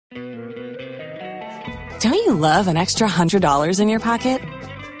Don't you love an extra $100 in your pocket?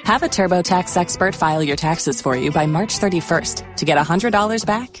 Have a TurboTax expert file your taxes for you by March 31st to get $100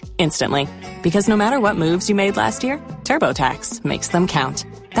 back instantly. Because no matter what moves you made last year, TurboTax makes them count.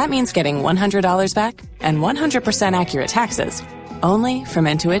 That means getting $100 back and 100% accurate taxes only from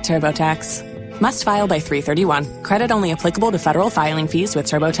Intuit TurboTax. Must file by 3/31. Credit only applicable to federal filing fees with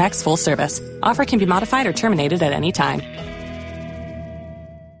TurboTax full service. Offer can be modified or terminated at any time.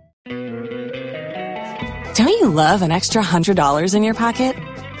 Don't you love an extra $100 in your pocket?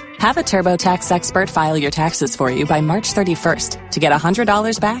 Have a TurboTax expert file your taxes for you by March 31st to get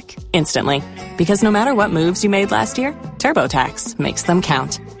 $100 back instantly. Because no matter what moves you made last year, TurboTax makes them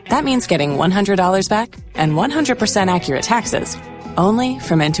count. That means getting $100 back and 100% accurate taxes only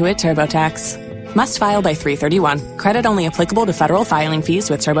from Intuit TurboTax. Must file by 3/31. Credit only applicable to federal filing fees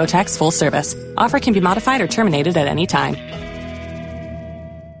with TurboTax full service. Offer can be modified or terminated at any time.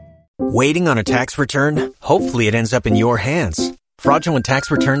 Waiting on a tax return? Hopefully it ends up in your hands. Fraudulent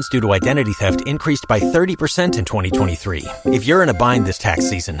tax returns due to identity theft increased by 30% in 2023. If you're in a bind this tax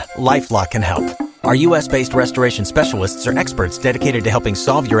season, LifeLock can help. Our U.S.-based restoration specialists are experts dedicated to helping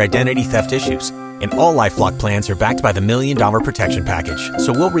solve your identity theft issues. And all LifeLock plans are backed by the $1 Million Protection Package.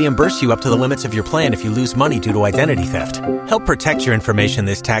 So we'll reimburse you up to the limits of your plan if you lose money due to identity theft. Help protect your information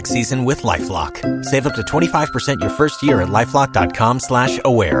this tax season with LifeLock. Save up to 25% your first year at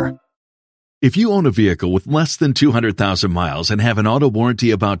LifeLock.com/aware. If you own a vehicle with less than 200,000 miles and have an auto warranty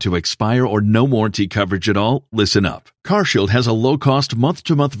about to expire or no warranty coverage at all, listen up. CarShield has a low-cost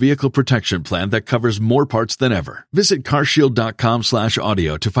month-to-month vehicle protection plan that covers more parts than ever. Visit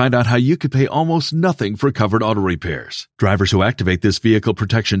carshield.com/audio to find out how you could pay almost nothing for covered auto repairs. Drivers who activate this vehicle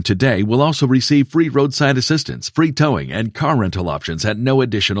protection today will also receive free roadside assistance, free towing, and car rental options at no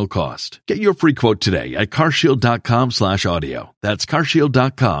additional cost. Get your free quote today at carshield.com/audio. That's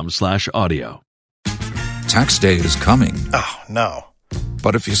carshield.com/audio. Tax day is coming. Oh, no.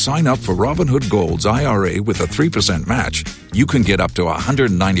 But if you sign up for Robinhood Gold's IRA with a 3% match, you can get up to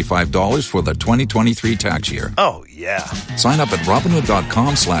 $195 for the 2023 tax year. Oh, yeah. Sign up at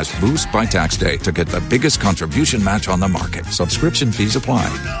Robinhood.com/boost by tax day to get the biggest contribution match on the market. Subscription fees apply.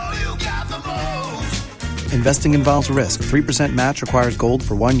 Investing involves risk. 3% match requires gold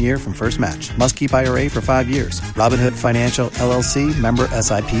for 1 year from first match. Must keep IRA for 5 years. Robinhood Financial, LLC, member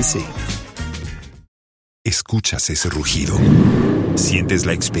SIPC. ¿Escuchas ese rugido? ¿Sientes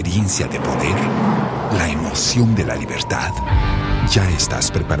la experiencia de poder? ¿La emoción de la libertad? Ya estás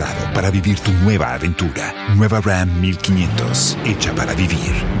preparado para vivir tu nueva aventura. Nueva Ram 1500, hecha para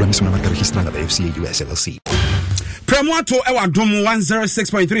vivir. Ram es una marca registrada de FCA US LLC. Premoato ewa dom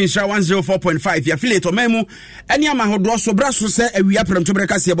 106.3 insha 104.5 ya affiliate memu eni amahodro so braso se awia premto bre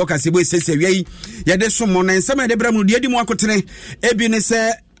Kasiebo esese awia ya de somo na nsema de bra mu de mu akotene ebi ne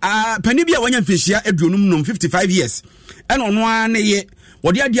se pani bia wanya mfishia aduonum nom 55 years eno no ane ye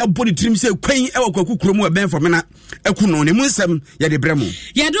wodi ade abodi trim se kwan ewa kwakukuro mu eben fomena ekuno ne mu nsem ya de bra mu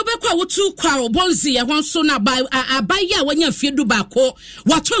ya do be kwa Awutu Kwao Bondzei ya honso na abai ya wanya fiedu bako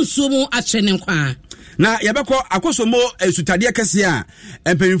wato nsuo mu akyene nkwa na yabekọ akosomo esutade kese a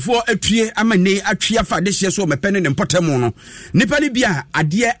empenfo atwie amane atwie afa de hye so mepene ne mpotemu no nipa ne bia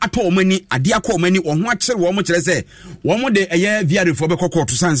ade ato omani ade akọ omani wo ho akere wo mo kire se wo mo de eye viarefo bekọ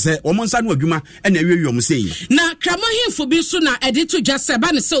to sanse wo mo nsa no adwuma na awiewom sei na kramohemfo bi so na edito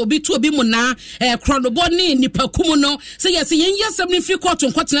jaseba ne se obi to obi mu na kronobo ne nipa kumu no se yesi yenyasem ne fi court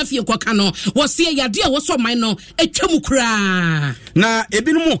nkotena fie nkoka no wo se yade a wo so man no atwamu kura na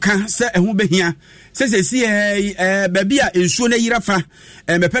ebinum ka se ehu behia sesi baby a ensuo na yirafa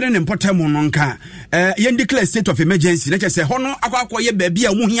mepere ne mpotemu no nka ye declare state of emergency na chese hono akwakoye baby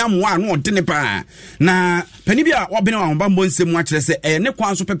a muhia moa no odene pa na pani bia wobene wa mbambo nsemu a kire se ne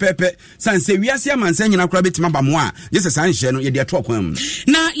kwan so pepepe sanse wiase amansa nyina kura betima ba mo a je se san hye no ye de ato kwan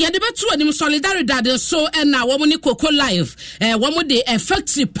na ye de betu anim solidarity so na wo ne koko live wo de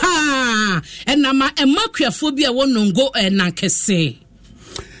factory pa na ma emakuafo bia wo nongo na kese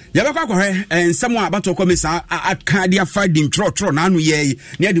yabekwa kwahwe nsemo abato komisa akadia fading tro na anu ye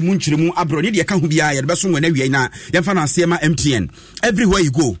ne de munchiremu abro ne de ka hu bia ye de beso na wiye na ye fa na asema MTN everywhere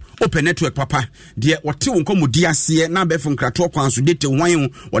you go open network papa de wote wonkomodi ase na be fun krato kwan so dete hwan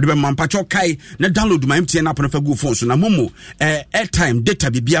wo de be mampacho kai na download my MTN app na fa go phone so na momo airtime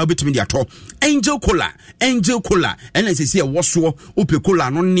data bibia obetimi de ato angel cola ena sesi e woso ope cola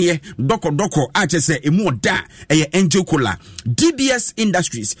no ne doko a chese emu oda angel cola DBS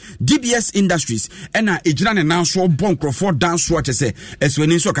Industries DBS Industries ena ejira ne nanso bonkrofo danso atese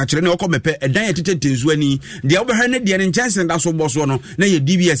esweni so ka kire ne okomepe edan etetentenzu ani de obehwe ne de ne nchen da so boso no na ye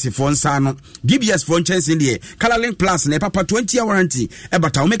DBS fo nsa no DBS fo nchen de Colorlink Plus na papa 20-year warranty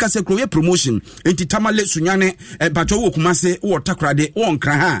ebata omeka se kro ye promotion enti tamale sunyane bato wo kumase wo takrade wo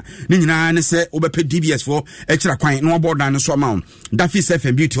nkra ha ne nyina ne se obepe DBS fo ekira kwan no obodan so ma Daffy Self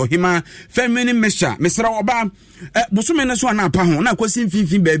and Beauty ohima feminine mesha mesra oba bosume ne so ana pa ho na kwasi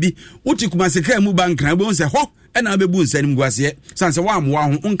mfimfim baabi uti kumase kra mu bankran bo nse ho ena bebu nsanim guase sanse wa amwa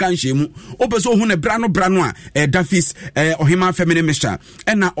ho nka nhwemu opeso hu ne brano a Daffy's ohima feminine mesha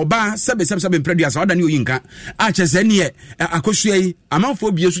ena oba sebe producer oda ne oyinka a chese ne akosuai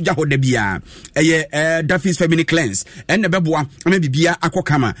amanfo bie so jaho da bia Daffy's feminine cleanse ena beboa ama bibia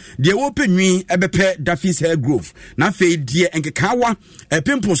akokama de wo penwi ebepe Daffy's hair growth na fe die enkekawa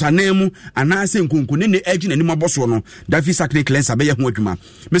pimples anemu ana se nkunkune ne agi na nim aboso no Daffy's acne cleanse abeya ho adwuma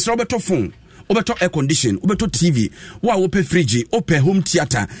mesra obeto phone obeto air condition obeto TV wa ope fridge ope home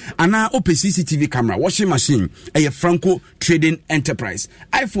theater ana ope CCTV camera washing machine Franco Trading Enterprise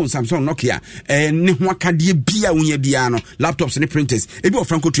iPhone Samsung Nokia ne ho akade bia wonya bia no laptops ne printers ebi o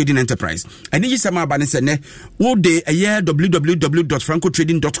Franco Trading Enterprise ene yisama aba ne se ne wo de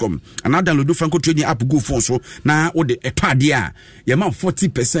www.francotrading.com ana download Franco Trading app go phone so na wo de etade a ye ma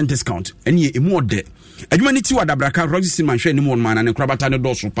 40% discount ene ye emu ode adwuma ni ti wa dabraka Roger Manhwe ne mo man na krabata ne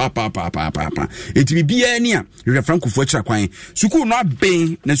do so pa eti bia ni a re Franco fo akira kwan sukuu no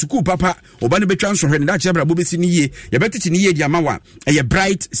aben na sukuu papa oba ne betwa nso hwe ne da chebra bo besi ni ye ye betiti ni ye di amawa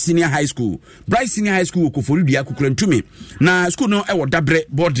Bright Senior High School okofori dua kokura ntumi na sukuu no wo dabre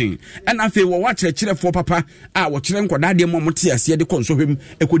boarding and afi wo wa kire fo papa a wo kire nkoda de mo mote ase de konso hwem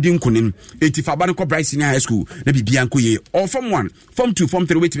ekodi nkunim eti fa ba ne ko Bright Senior High School na bibia nkoye all form 1 form 2 form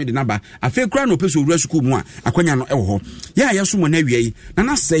 3 wait me the number afi kura no peso wura sukuu mu a akwanya no wo ho ya so mo na wiei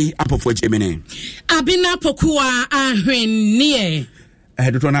na sei apofo Gemini abina pokua ahwennie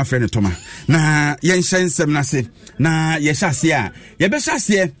Dr. na friend Toma na yenhyensem na se na yeshase a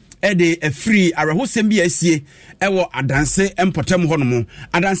yebeshase de a free arahosem bi asie ewo adanse empotem ho no mu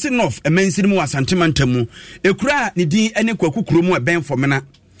adanse north emansi mu asantemantamu ekura ne din ene kwakukuro mu eben fomena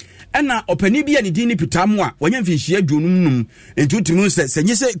ena opani bia ne din ni pitamu a wanya mfinhia adwonum enti utimu se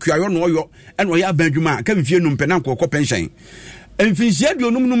nyese kuayo no oyo ena oya abadwuma ka mfie num pena nkokọ pension mfinhia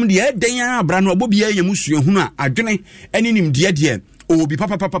adwonum de den abra no obobia yamusuo hunu a adwene ene nim de obi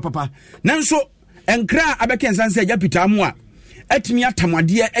papa nanso enkra abekensanse ya pitamu a atimi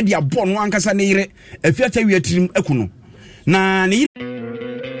atamade e de abo no ankasa ne yire afiata wiatirim akuno na ne.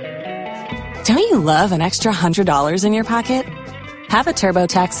 Don't you love an extra $100 in your pocket? Have a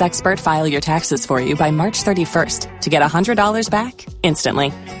TurboTax expert file your taxes for you by March 31st to get $100 back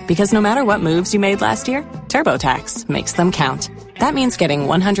instantly. Because no matter what moves you made last year, TurboTax makes them count. That means getting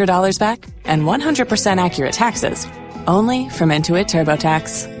 $100 back and 100% accurate taxes only from Intuit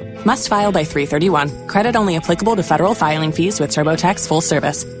TurboTax. Must file by 3/31. Credit only applicable to federal filing fees with TurboTax full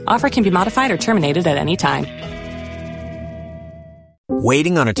service. Offer can be modified or terminated at any time.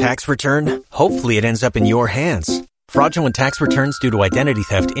 Waiting on a tax return? Hopefully it ends up in your hands. Fraudulent tax returns due to identity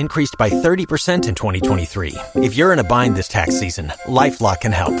theft increased by 30% in 2023. If you're in a bind this tax season, LifeLock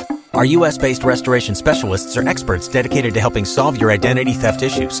can help. Our U.S.-based restoration specialists are experts dedicated to helping solve your identity theft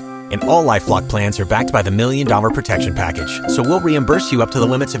issues. And all LifeLock plans are backed by the $1 Million Protection Package. So we'll reimburse you up to the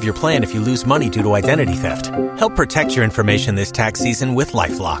limits of your plan if you lose money due to identity theft. Help protect your information this tax season with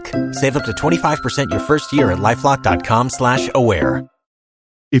LifeLock. Save up to 25% your first year at LifeLock.com/aware.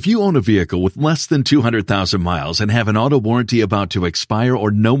 If you own a vehicle with less than 200,000 miles and have an auto warranty about to expire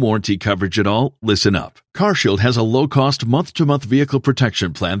or no warranty coverage at all, listen up. CarShield has a low-cost month-to-month vehicle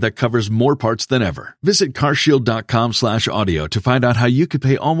protection plan that covers more parts than ever. Visit carshield.com/audio to find out how you could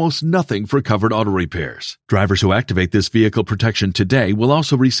pay almost nothing for covered auto repairs. Drivers who activate this vehicle protection today will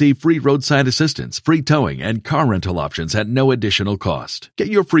also receive free roadside assistance, free towing, and car rental options at no additional cost. Get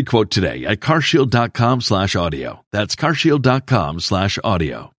your free quote today at carshield.com/audio. That's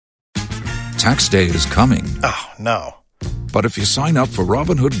carshield.com/audio. Tax day is coming. Oh, no. But if you sign up for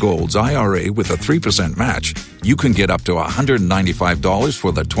Robinhood Gold's IRA with a 3% match, you can get up to $195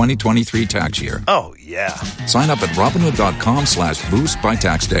 for the 2023 tax year. Oh, yeah. Sign up at Robinhood.com/boost by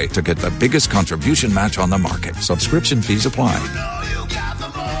tax day to get the biggest contribution match on the market. Subscription fees apply.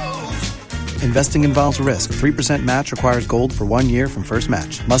 Investing involves risk. 3% match requires gold for 1 year from first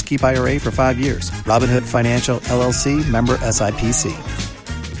match. Must keep IRA for 5 years. Robinhood Financial, LLC, member SIPC.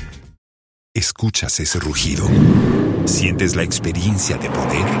 Escuchas ese rugido. Sientes la experiencia de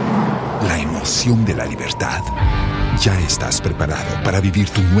poder, la emoción de la libertad. Ya estás preparado para vivir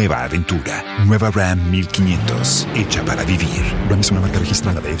tu nueva aventura. Nueva Ram 1500, hecha para vivir. Ram es una marca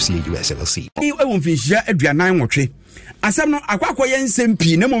registrada de FCA US LLC. Asam no akwakọ yen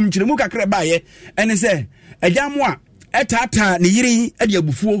sempi na mom kyeremu kakra baaye ene se agyamo a etata ne yiri ade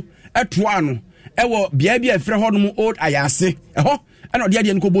abufuo etoa no ewo bia bia efre hodom old ayase eho ena ode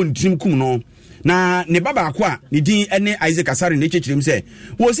ade nko bo ntrim kum no na ne baba akọ a ne din ene Isaac Asare ne kyekirem se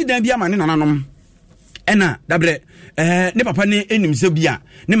wo si dan bia ma ne nananom ena dabre ne papa ne enim se bia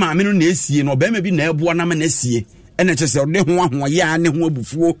ne maame no na esie no ba ma bi na eboa na ma na esie ene kyese ode ho aho ya ne ho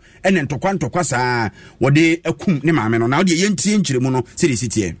abufuo ene ntokwa saa wode akum ne maame no na wode yentie nkyiremu no seri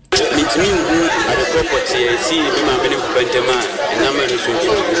sitie mitimi ngu ade property si me maame ne kubantama na ma no so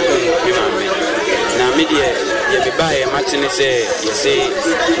me maame na me de ye be bae matine se ye se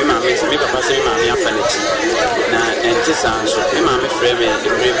me maame me papa se me maame afaneti na enti sanso me maame frɛ me de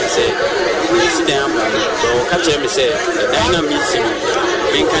brevi se si dan am so ka che me se dan na mi si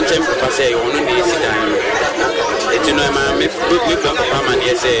me kan che papa se ono ne si dan eti no ma me papa ma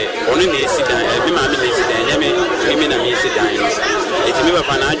ne se ono ne si dan me maame ne si dan me na me si dan eti me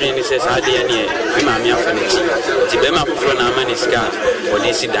papa na adwen ne se sa de ne me maame afaneti ti be ma foforo na ma ne sika o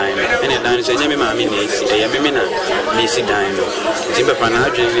ne si dan ene dan se me maame ne si me na me si dan ti be papa na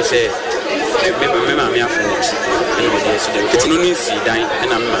adwen ne se me maame afaneti ene o de si dan ono ne si dan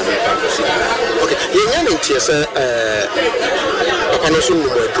ena me maame papa si dan okay ye nya ne tie se papa no so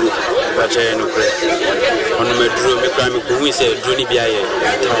no dru ba che no pre ono me dru me kwa me ko hu se dru ni bia ye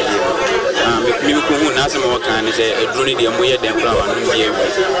tade me ko hu na asema waka ne se dru ni de mo ye den kwa wa no bia ye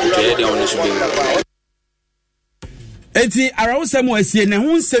twe de ono so bi enti arawusam asie ne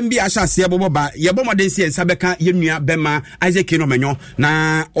ho nsem bi ahyase boboba ye bomoden sie nsabeka ye nua bema Isaac no menyo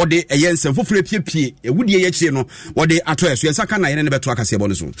na ode eye nsem foforo piepie ewudie ye kire no ode ato eso ye saka na ye ne beto Kasiebo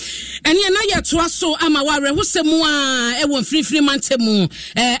no so ene na ye to aso ama wa rehusem a ewo mfirifiri mantemu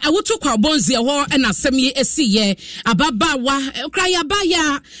Awutu Kwao Bondzei ho na asem ye esiye ababawa kraya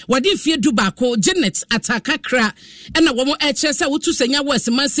baya wade fie dubako Janet atakakra ena wo mo echese Awutu senya wo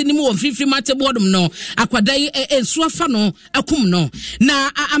esemansi ni mo mfirifiri mantemu hodom no akwadai ensu no akum no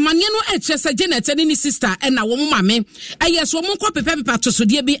na amanye no echese Janet ni sister na wo mame ayeso wo nkọ pepepe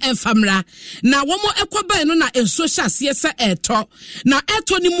atosodie bi enfamra na wo mo ekoba no na enso hyase se eto na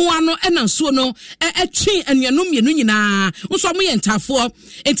eto ni mu ano na nso no etwi anuanum mienu nyina nso mo ye ntafo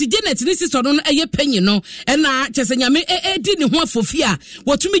enti Janet ni sister no eye panyi no na chese nyame edi ni ho afofi a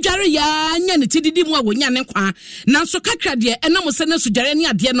wotumi dware ya nya ne tididi mu a wonya ne kwa na nso kakra de na mo se na sujare ne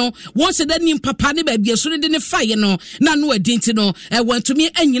ade no wo se da ni papa ne ba bia so de ne faye no na no adinti no wantumi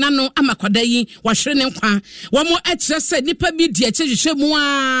anyina no amakwada yi wahwere ne nkwa wo mo ekire se nipa bi di ekihwehwe mu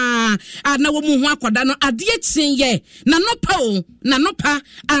na wo mu ho akwada no ade ekyin ye na nopa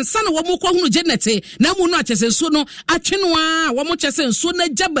ansa na wo mo kwahunu Janet na mu no akese nsuo no atwe no wo mo kyese nsuo na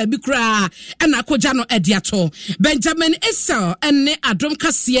jaba bi kura na akogya no ediato Benjamin Esau enne adom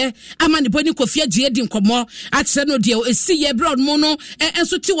kase ama ne boni Kofi Agye di nkomo akire no de esi ye broad mo no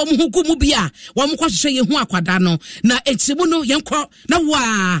enso ti wo mo ho gumu bia wo mo kwahwehwe ye ho akwada no na echimu no yenko na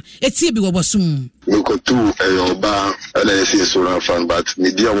wa etie bi wobosum Nkotu eyoba ana esi sura fan but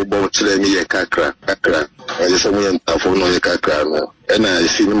media mo bo tire mi ye kakra aye se mo yentafo no ye kakra no ena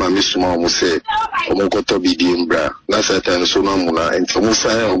esi ni ma misuma mo se o mo koto bidi mbra na satan so no mu na enti mo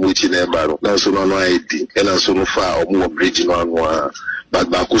fa o mo chi na eba ro na so no no ID ena so no fa o mo bridge no anu but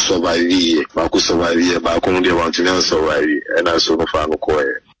ba ku survive ba ko no de want to survive ena so no fa no ko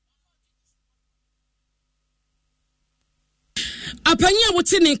apanya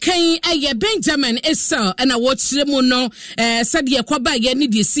wotine kan eye Benjamin Esau na wokyire mu no sade yakoba ye ne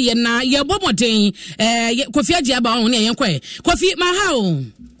de sie na ye bomoden Kofi Agye aba ho ne yenkwe Kofi ma ha o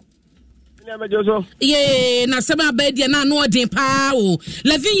ye na sema bedi na no odin pa o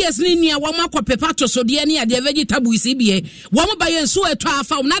 11 years ni nia wo makopepa to so de ne ade vegetable isi bie wo mo ba ye nso eto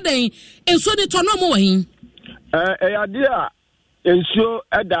afa na den enso de to no mo wahin ade a enso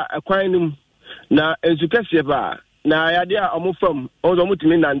eda akwan nim na ensu kase ba na yade a omufam ozo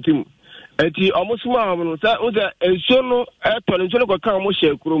mutimi nantim eti omusuma no sa oza enso no eto no nso no kan omo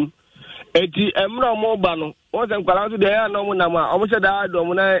hye eti emra omo ba no oza nkwala so de ya na omo nam a omo hye da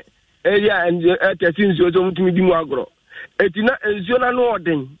adom na area etesi nso ozo mutimi di mu agro eti na enso na no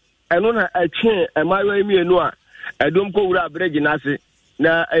oden eno na atwe emayo emienu a edom ko wura bridge na ase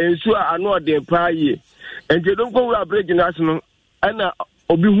na enso a ano oden pa ye enti edom ko wura bridge na ase no ana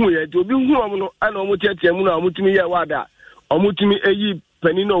obi hu ye obi hu omo no ana omo tietie mu na omo timi ye wada omo timi eyi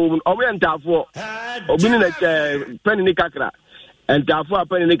pani no omo ye ntafo obi ni na pani ni kakra ntafo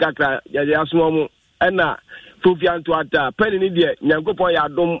pani ni kakra ya aso omo ana Fufianto ata penny ni de Nyankopon ya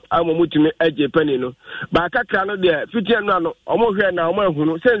dom amomutumi eje penny no ba kakra no de fitian no omo hwe na omo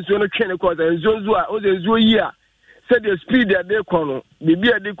ehunu se nsuo no twe ne ko za nzuo a o ze nzuo yi a se the speed de ko no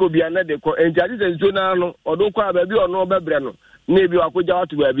bibia de ko bia na de ko enti se nsuo na no odo kwa ba bi ono bebre no na bi wakoja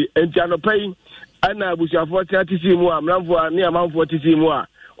watu ba bi enti anopai ana abusuafo tiatisi mu amramfo ne amamfo tisi mu a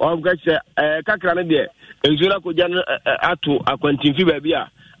omgache kakra no de nsuo na koja ato akwantimfi ba bi a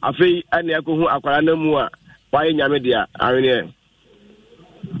afei ana yakohu akwara na mu a why nyame dia awene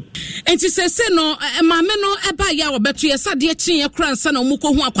enti sese no maame no eba ya obeto ye sade chi ye kura nsa na omuko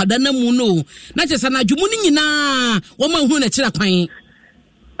hu akwada na mu no na chesa na dwumu ni nyina wo ma hu na kira kwan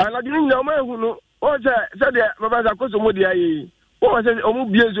ala dwumu nyina wo ma hu no o se de baba za koso mu dia yi o se omu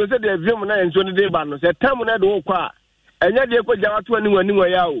biezo se de wiem na enso ne de ba no se tam na de wo kwa enya de ko jawa to ani wani wa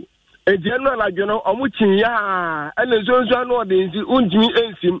ya o enti enu ala dwo no omu chin ya ene nso nso no de nsi untimi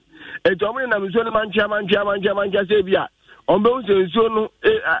ensim enti omu na nso ne mancha se bia ombe nso no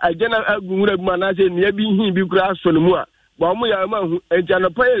agena agunwura guma na se ne bi hin bi kura so no mu a ba omu ya ma hu enti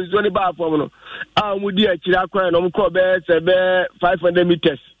anopa enso ne ba afom no a omu di akira kwan no omu ko be 500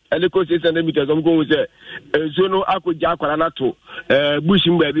 meters ele ko 600 meters omu ko se enso no akoja akwara na to bush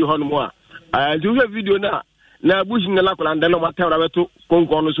mba bi ho no mu a enti wo video na bush na la kwara ndana ma tawra beto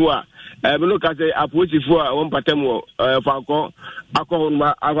konko no so a bi no ka se aposifo a won patam wo fanko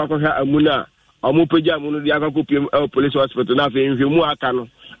akohonma akwakohwa amuna omu peja mu no dia akakopiem police hospital na fe nhwemu aka no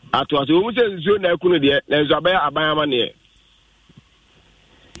ato aso wo se nsuo na akunu de na nso abaya ma ne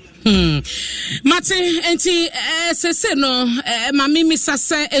Mate enti sese no mami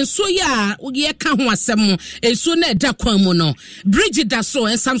misase enso ya ye ka ho asem enso na eda kwan mu no bridge da so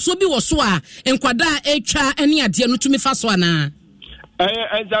ensamso bi wo so a enkwada etwa ene ade no tumi fa so ana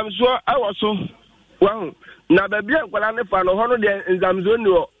ensamso awo so wahu na baby enkwala ne fa no ho no de ensamso ni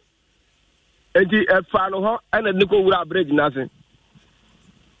o enti fa no ho ena de ko wura bridge na se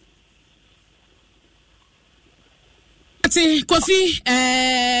Kofi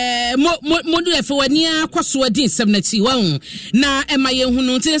modu efe wani akwaso adi nsem na ti wa na ema ye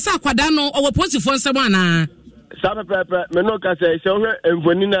hunu nti sa akwada no owo posifo nsem ana sa pepe me no ka se hwe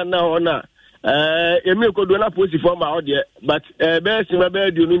envoni na ho na emi ko do na posifo ma ho de but be sima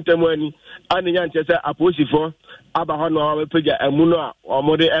be di nu ntemu ani anya nche se aposifo aba ho no we pega emu no a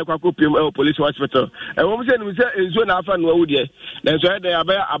omode ekwakopiem police hospital wo mo se ni se enzo na afa no awu de na so de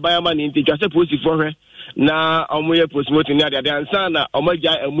abaya ma ni nti twa se posifo hwe na omoye postmortem ni ade ansa na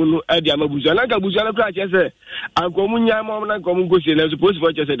omaja emunu ade amabuzu na nka buzu na kra chese ankomu nya ma na nkomu gosi na suppose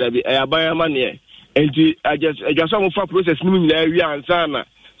for chese dabi ayabaya ma ne enti ajaso mo fa process ni nyina wi ansa na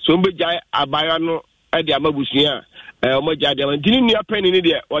so mbeja abaya no ade amabuzu a omaja ade amantini ni apeni ni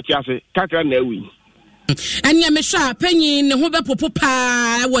de wote ase kakra na awi anya mesha panyin ne ho bepopo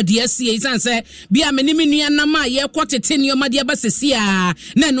pa wodi asie isanse bia menimi nua nama ye kwotete ne omade abasesi a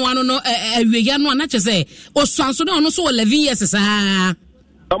na no ano no awiya no na chese osuanso ne ono so 11 years saa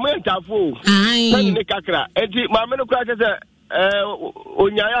omentafo panyin ne kakra enti ma me no kra chese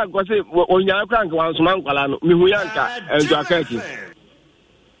onyaya nkose onyaya kra nka wansoma nkwala no mihu yanka enzo akaki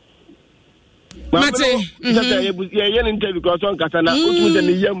Mate ye nte because on kasa na otu de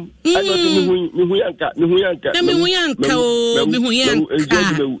ne yam ayo to mihu yanka o mihu yanka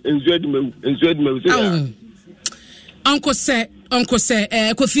enzo edmewu Uncle say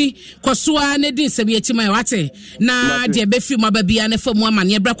Kofi Kosua ne din se bi etima wate na de be fi ma ba bia na fa mu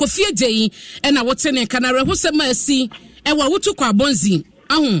amane bra Kofi agei e na wote ne kana re hosema asi e wa Awutu Kwao Bondzei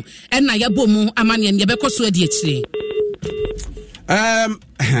ahu e na ya bomu amane ne be koso adi akire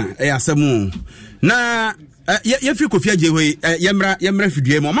asemu na ye fi Kofi agei hoi yemra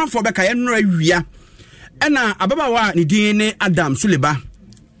fidue mo manfo be ka ye nora wia e na ababawa ne din ne Adam Suleba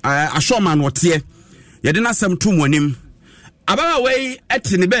ashoma no tie ye de na sam to mo anim ababa wei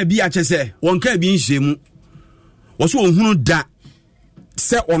ete ne ba bi a chese wonka bi nhyiemu wo so ohunu da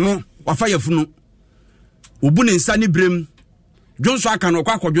se ono wafa yafunu obu ne nsa ne brem dwonso aka no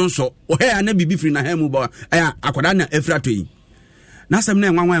kwa dwonso o he na bibi firi na ha mu ba akoda na efrato yi na sam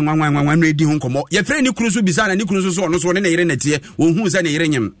na nwanwan no edi ho nkomo ye fere ni krusu bisa na ni krusu so ono so ne yire netie wo hu se ne yire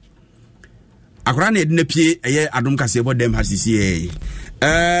nyem akoda na edi na pie eye adom Kasiebo dem hasisi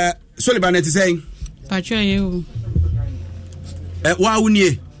Soliba net say Pacho you wa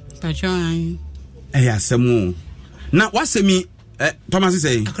unie Pacho ayi asemu na wasemi Thomas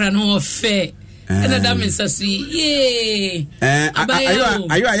say akra no fe ena da mensasi ye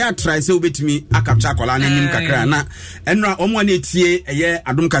ayo aya try say obetimi akapcha kola na nim kakra na enra omo na etie eye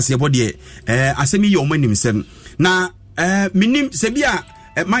adom Kasiebo de asemi ye omo nim sem na minim se bia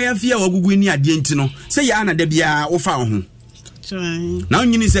maya fia wagugu ni ade enti no se ya na da bia wo fa ho na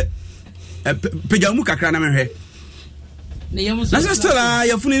onyini se pejamu kakra na mehwe na se still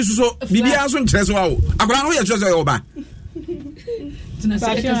ya funu so bibia so nkyere so awo akola no ye kyere so ye oba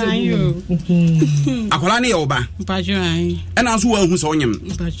akola ne ye oba ena so wa hu so onyem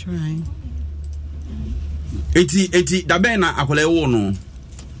eti da ben na akola ewo no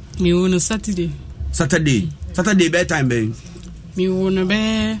mi wo no Saturday bed time be mi wo no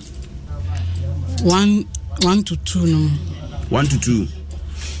be 1 to 2 no 1 to 2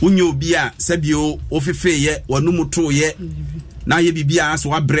 unyo obi a sabio ofefe ye wanum to ye na ye bibia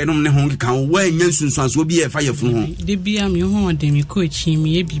so abre no ne ho kan wa nya nsunsuanso obi e fa ye funu ho de bia mi ho de mi ko chi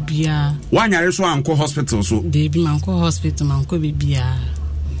mi ye bibia wa nyare so anko hospital so de bi man ko hospital man ko bibia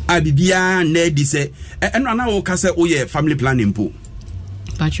a bibia na di se eno na wo ka se wo ye family planning po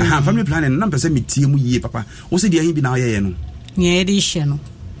family planning na pese mi tie mu yie papa wo se de ahin bi na ye no nye de hye no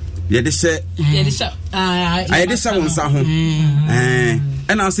ye de se won sa ho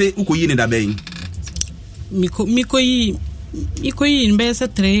ena se ukoyi ne da ben mikoyi in be se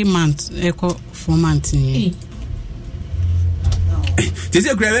 3 months eko 4 months ni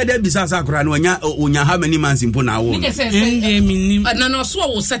tese kura we bisa sa kura no onya how many months impo na wo na no so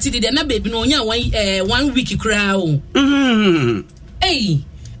wo Saturday na baby no onya 1 week kura o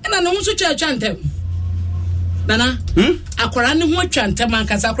ena no so cha ntem nana akwara ne ho atwa ntem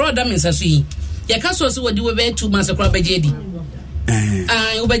ankasa akwara da mensa so yi ye ka so se wodi we be 2 months akwara bejedi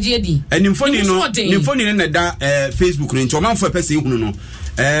ubajedi nimfoni ne da Facebook no ntoma mfo pese hunu no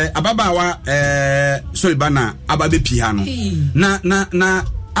ababawa sorry bana ababe pi ha no na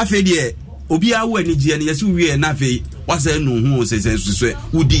afedie obi awo ani gie ne yesi wie na afei wasa no hu sese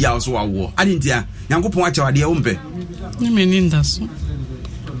udi ya so wawo adintia yankopon acha wade wo mpe ni meni ndaso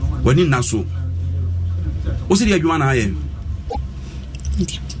wani naso o se di adwuma na aye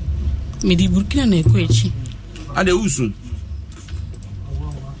medi Burkina na eko echi ade usu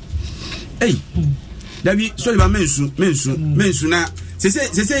Dabi sorry ba mensu na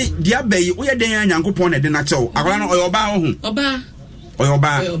sese dia bayi wo ye den Nyankopon na de na chew akola no oyoba ho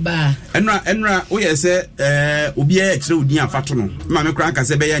oyoba enra wo ye se obi e kire odin afato no ma me kra nka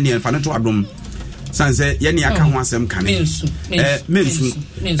se be ye ne fa no to adom sanse ye ne aka ho asem kane mensu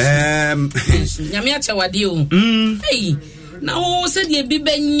nyame acha wade o na wo se de bi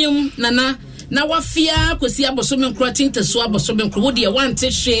benyem nana na wafia kwesi abosomi nkro tinta so abosomi nkro wo de wante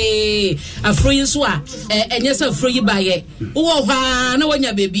hwe afroyi so a enye se afroyi baye wo hwa na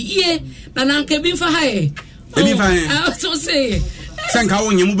wanya baby ie na nanka bi fa ha e bi fa he so say sanka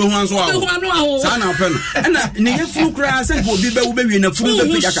wo nyemu be hu anso a sa na ope no na ne ye furu kra sanka obi be wo be wie na furu be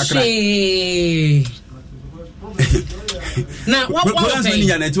pija kakra na wo ko ni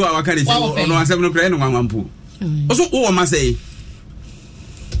ya na tu a wakare si ono asem no kra no nwanwampo oso wo ma say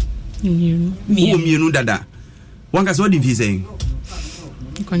mienu dada wanka so di saying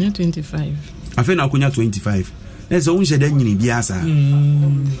konya 25 afena konya 25 eso unse da nyini biasa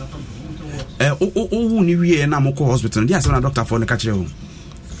o ni wie na moko hospital dia say na doctor for na ka kire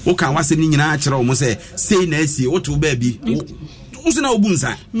o kan wase ni nyina kire o mo say na asi o to ba bi o se na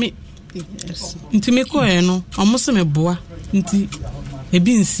obunsa me nti me ko no o mo se me boa nti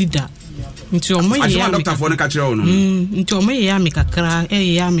ebi nsida nti o mo ye ya doctor for na ka kire o no nti o mo ye ya me kakra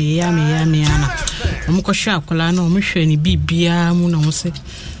ya me ana o mo ko hwa akola na o mo hwe ni bibia mu na mo se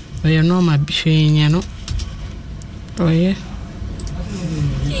o ye no ma hwe nya no o ye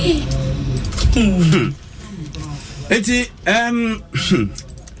eti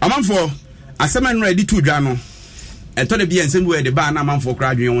amanfo asema no ready to dwa no eto de bia nsem we de ba na amanfo kra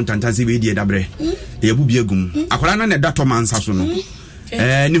adwen won tantase we die dabre ye bu bia gum akola na ne dato mansa so no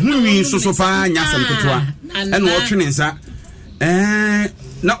ne hunwi so pa nyasem ketwa ene o twene nsa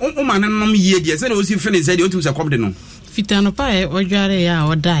na o ma nanom yie die se na o si fene nsa die o tu se kwobde no fitano pa e odware ya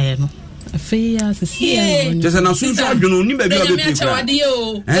odae no afei ya sisi ya jese na sunso adwono ni ba bi obepi kwa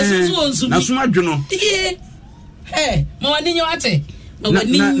na sunso adwono ma wani nyo ate na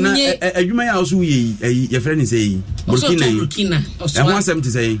adwuma ya oso ye frɛ say Burkina e ho asɛm te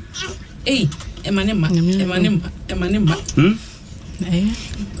say emanema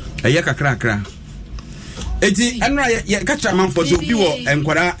eye kakra eti enra ye kacha manfo to bi wo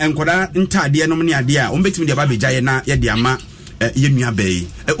enkwara ntade no ne ade a o betimi de ba bejaye na ye de ama ye nua bai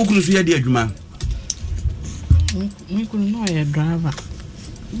ukunu so ye de adwuma me kunu no ye driver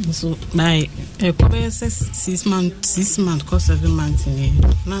so by e ko be 6 months ko 7 months ni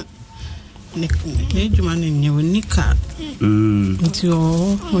na ne juma ne nye wonika nti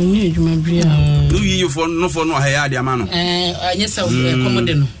o onye juma bia no yi for no ha ya de ama no anya sa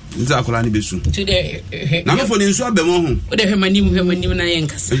komode no nti akola ne besu to de na no for ne nso abemo ho o de hwemanim na ye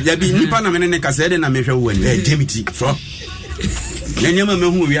nkasa ya bi nipa na me ne kasa de na me hwe wo ni demiti fro Nanyama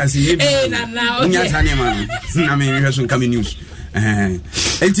mehu we as in Nyanema. I mean, we have some coming news. My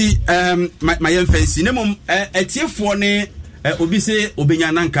young fancy, Nemum, a tier for ne Obise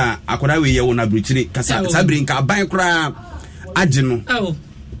Obenyananka, Akoda, we own a bridge, Casabrinka, Bankra, Ageno. Oh.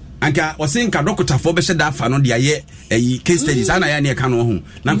 Anka was saying Kadokota for Besha Dafa, no dia a case studies, and I near Cano home,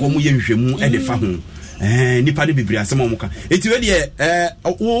 Nanko Mumu, and the Fahum. Nipadi Bibria, some moka. It's really a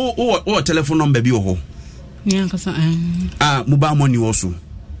telephone number, Bio. Mobile money also.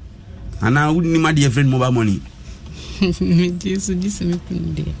 And I wouldn't need my dear friend mobile money.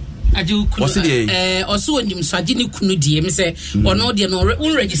 I do also when you Sajini Kunudi, say, or no, dear, no,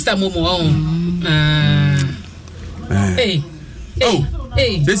 register Momo. Hey,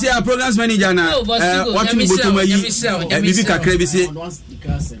 hey, this year programs manager now. What you go to my Vivica Cravisi?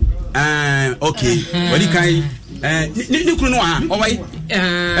 Okay, what do you kind? Nikunoa, oh, wait,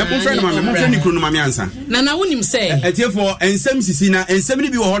 friend, my friend, Nikuno answer. Nana wouldn't him say, at here for and some Sicina and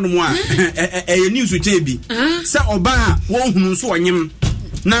 70 be on one a news with Jaby. Sir Oba won't so on him.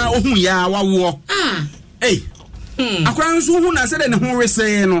 Now, ya, war. Hey, a crown soon I said, and who is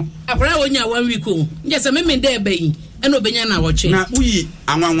saying, a crown 1 week. Yes, I mean, there be. And Obenyana watching. Now we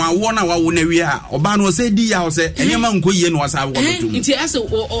and one area or ban was a dear house, and your man Queen was our woman. It's a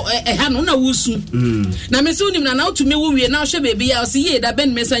hand on a wusu. Now, Miss Unim, now to me, we are now shall be. I'll see that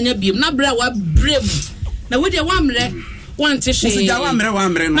Ben Messanya beam, not bra what brave. Now, with your one to say,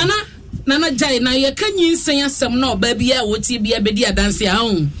 Nana Jai, now you can you say some no baby, I would see be a bedia dance your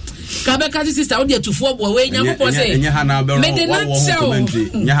own. Kabaka sister out there to 4 away. Made not show.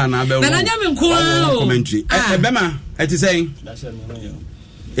 Nana commentary. Bema, it is saying,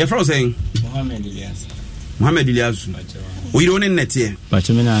 you're frozen. Mohammed Elias. We don't in net here. But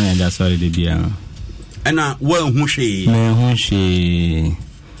you mean that's already the beer. And now, well, who she? Who she?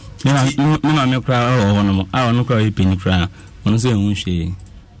 Mamma cry, I don't cry, penny cry. On say, who she?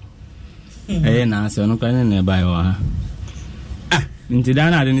 Eh, now, so no kind of nearby. Nti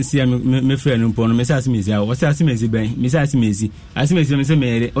dana ade see me friend no pono me say asimezi a wo say asimezi ben me say asimezi me say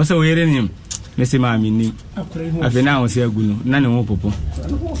mere wo say wo yere nim me say ma mi nim afi na wo say agunu na ne wo popo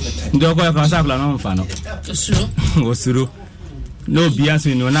ndi okọ ka sa kula no mfa no osuro no bia so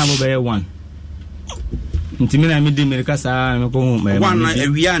ni na bo be 1 nti me na me di me ka sa me ko hu me 1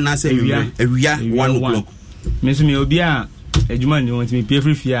 awia na say awia 1 o'clock me so me obi a adwuma ni won ti me pie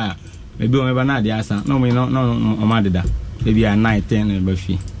free fie a me bi o me ba na ade asa no me no o ma deda maybe a night 10 and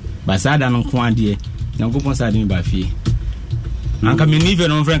Buffy. But Sada no quantity, no coupon side in Buffy. And come in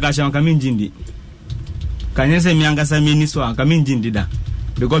even on Frank Asham come in Jindi. Can you say me and Gasamini so I come in Jindida?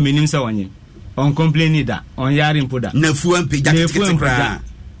 Because me name so on you. On complaining that on Yarin Puda. No fool and pig,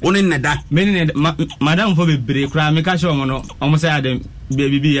 only in that. Many Madame for be cry, make a show mono, almost had them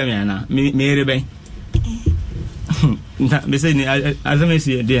baby Yamiana, Mary Bay. As I may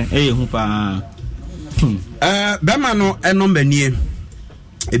see, dear, Hoopa. Bema no number near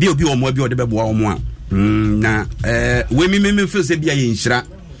ebi obi o mo bi o de beboa o mo a na we me feel say bia ye nhira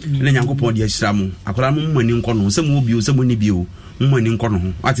na Nyankopon de ahira mo akora mo mani nko no se mo bi o se mo ni bi o mo mani nko no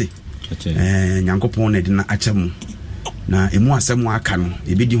ho ate Nyankopon na de na ache mo na emu asem aka no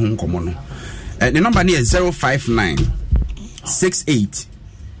ebi di ho nkomo no the number ne is 059 68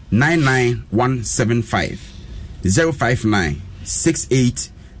 99175 059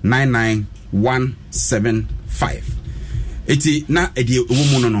 68 99175. Eti na edi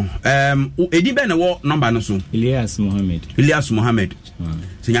owo no edi be na wo number no so Elias Mohammed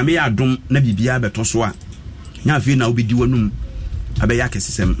se nyame ya adom na bibia beto so a nya afi na obedi wanum abeya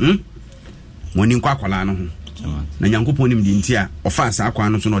kesesem moni nkwa akwala no ho na Nyankopon nim di ntia ofa asa akwa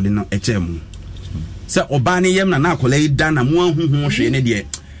no so no de no eche mu se oba ne yem na akwala ida na mu ahuhu hwe ne de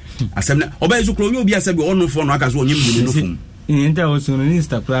asem na oba yesu kro obi asabi ono fo no aka so onyim di no fum nta oso no ni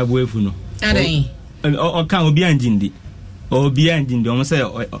stapra bo efu no adai o kan obi anjindi omo say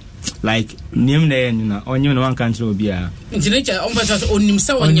like nim na yen na onyim na wanka ntre obi a ntinecha on pesa onim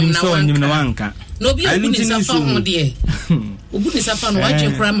sa onyim na wanka no obi obu ni safa ho de obu ni safa no waje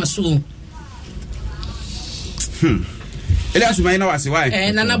kra maso Elias Maina wasi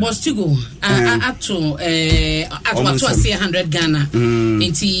why na bostigo ato ato 100 Ghana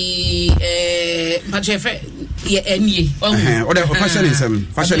nti pachefe enie order fashion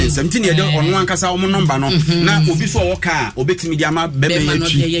in some tin ye on one kasa omo number no na obi so wo ka obetimi dia ma bebe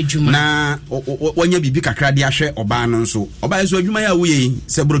yachi na wonya bibi kakra dia hwe oba no nso oba yeso adwuma ya wo yi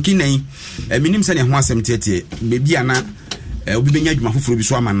se broki nan minim se ne ho asem tietie bebi ana obi benya adwuma foforo bi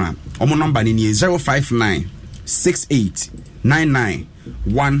so ama no omo number ni 059 68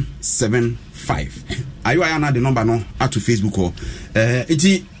 99175 ayo aya na the number no at Facebook or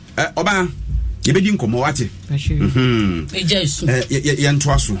iti oba yebedi nkomo wate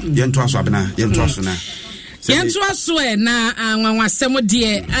yentoa so abena yentoa so na yentoa so na anwanwasem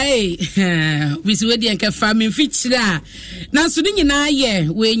de wisi we de nka fa me fichira na so ni nyina ye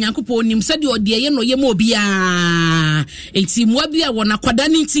we nyankopɔ nim sɛ de ode ye no ye ma obi a enti mo bia wona kwada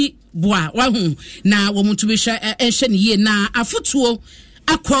ni nti boa wahu na wo mutu be hwa enhye ne ye na afotuo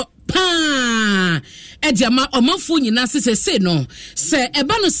akɔ pa ediama omanfo nyina sesese no se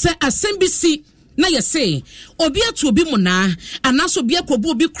eba no se asem bi si na yese obi atu obi mu na anaso obi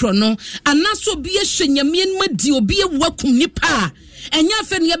akobo obi kro no anaso obi ehwenyamien madi obi ewakum nipa enya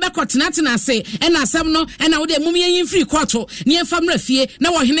afa ne yebekotena ase ena asam no ena wo de mum yin free court ne famra fie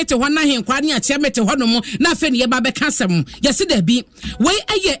na wo hene te ho na henkwa ne ache mete ho no mo na afa ne yeba beka asam yese da bi we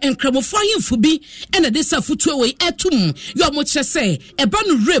eye enkramofo yimfu bi ena de safutuo we etum yo mo kye se eba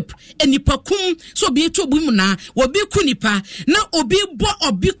no rape enipa kum so obi etu obi mu na obi ku nipa na obi bo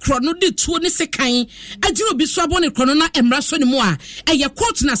obi kro no de tuo ne sekan agire obi so abo ne kro no na emra so ne mu a eye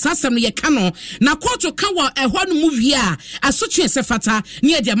court na sasam no ye ka no na court ka wo ehɔ no mu wi a asotwe se fata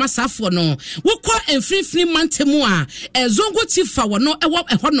ne ade amasafo no wokɔ enfrifri mantemu a ezongo tifa wo no ɛwɔ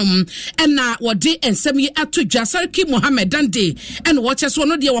ɛhɔnom ɛna wɔde ensɛm yi ato Jasarki Mohammed Dande ɛna wɔkyɛ so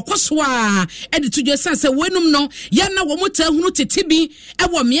no de wɔkɔso a ɛde to dwa sanse wenum no ya na wo mota hunu tetibi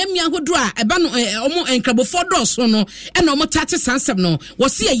ɛwɔ miamia hodo a ɛba no ɔmo enkrabofo dɔso no ɛna ɔmo tate sansɛm no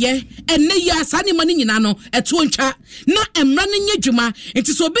wɔse ɛyɛ ɛnɛ ya sane ma ne nyina no ɛto ntwa na emra ne nya dwuma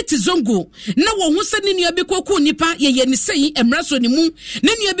enti so obeti zongo na wo hu sɛ ne nua bi koku nipa yɛyɛ ne sɛyi emra so ne mu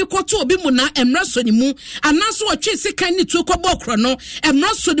ne nua bi kɔto obi mu na emra so ne mu anaso ɔtwe sekan ne tuo kɔbɔ kro no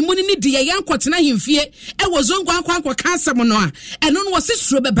emra so ne mu ne de yɛ yankɔtena himfie ɛwɔ zongo ankɔ kansɛm no a ɛno no wɔse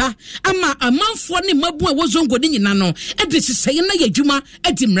suro bɛba ama amanfoɔ ne mabu a wɔ zongo ne nyina no ɛde hyehyɛ na yɛ adwuma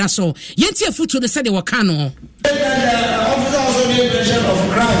ɛdi mmra so yɛnti afutuo no sɛde wɔka no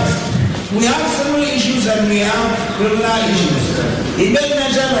we have civil issues and we have criminal issues. He made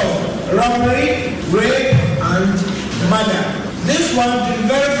mention of robbery, rape, and murder. This one, to be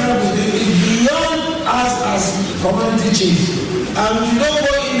very frank with you, is beyond us as community chiefs. And you don't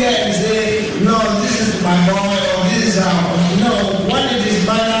go in there and say, no, this is my boy, or this is our... No, when it is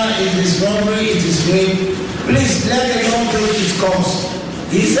murder, it is robbery, it is rape. Please, let the law take its course.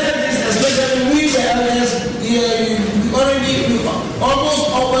 He said this, especially we the elders, we almost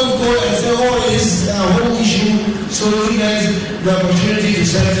always go and say, oh, it's a whole issue, so he has the opportunity to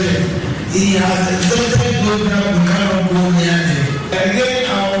settle it. He has a certain program, we cannot go near him. Again,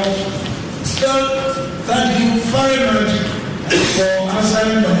 I'll still thank you very much for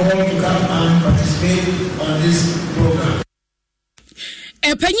answering the call to come and participate on this program.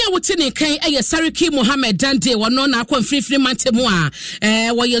 Penya wote ne kan Sarki Mohammed Dande wono na akwa mfrifri mantemu a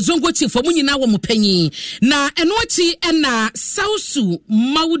wo zongo chief mu nyina wo mpanyi na eno achi na Sausu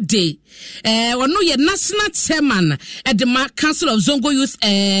Maude wono ye national chairman edema Council of Zongo Youth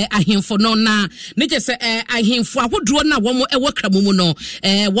ahemfo no na ne je se ahemfo ahodo na wo mo ewo kramumu no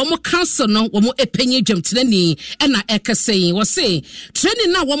wo mo council no wo mo epanyi dwamtenani na ekasei wo se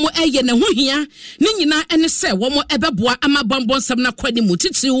training na wo mo eye ne ho hia ne nyina ene se wo mo ebeboa ama bambonsam na kwani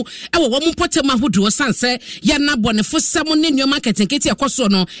mutitiw ewo wo mo potema ahodo sanse ya na bonefo sam ne nyoma ketenketi akoso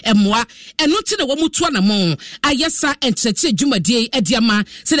no emoa eno ti ne wo mo tuo na mo ayesa encheche dwumadie ediama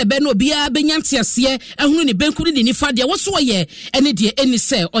se de be no bia benyanti ase ehunu ne benku ne nifa de wo so ye ene de eni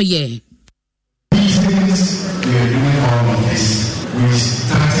se oye. We are doing all of this. We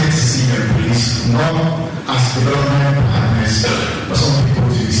started to see the police not as development partners, but some people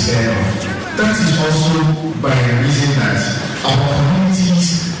to be scared of. That is also by the reason that our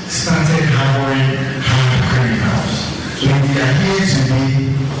communities started harboring hard criminals. So we are here today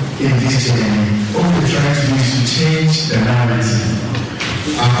in this journey. What we're trying to do is to change the narrative.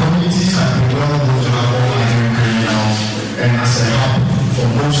 Our communities have been well known to have all hard criminals and as a hub for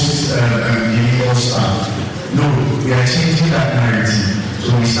most illegal stuff. No, we are changing that narrative. So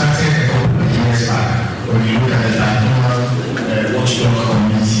we started a couple of years back when we look at the Latino watchdog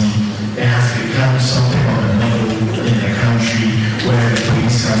community. It has become something of a model in the country where the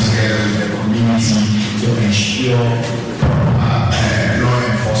police come together with the community to ensure proper law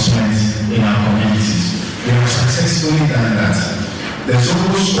enforcement in our communities. We have successfully done that. The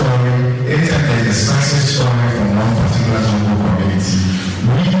Zongo story, anytime there is a success story from one particular Zongo community,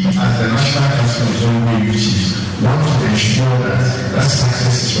 we as the National Council of Zongo Youth Chiefs want to ensure that that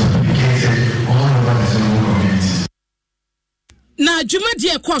success is replicated all over the Zongo community. na dwumadi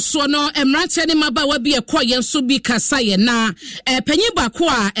ekoso no emrante ne mabawa bi ekoye nso bi kasaye na panyi bako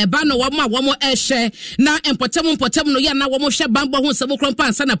a eba no wamo ehye na empotem no ya na wamo hwe bambo ho nsemo krompa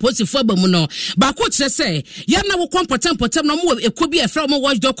ansa na posifo abamu no bako kire se ya na wo kompotem no mo ekobi efra mo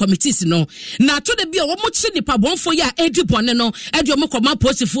watchdog committees no na to de bi a wamo kire nipa bonfo ya edi bone no edi omo koma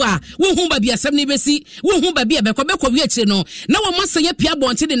posifo a wo hu ba bi asem ne besi wo hu ba bi e bekọ wi akire no na wamo sanye pia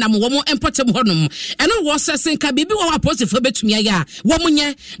bonte de na mo wamo empotem honom eno wo sesen ka bibi wo posifo betumi ya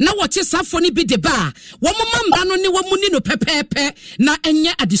womunye na wote safo ni bi de ba womma no ne womuni no pepepe na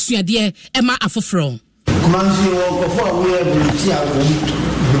enye adesuade ema afoforo kumanzi wo kofo awoye bulti awo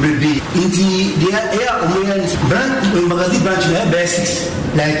bebe inti dia omoya brand magazine branch na basics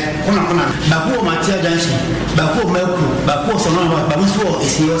like kuna bako matia junction bako melko bako sonoma bako so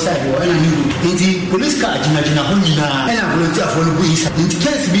esi yo side wo na ni inti police car jina ho nyina ena volunteer for no buisa inti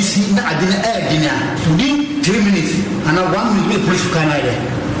case bi si na adina dina within 3 minutes and 1 minute police car na there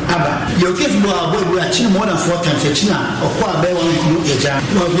aba your case bo abo a chin more than 4 times a china okwa be one kunu eja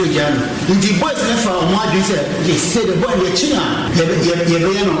no be eja inti boys never mo adwin say the boy the china ye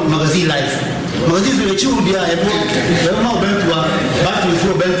be no magazine life magazine le chiu dia e bo ma bentua back to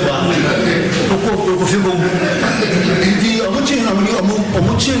for bentua ko fibo inti omo china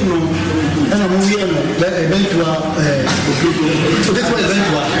omo chino ana mo ye no bentua so this one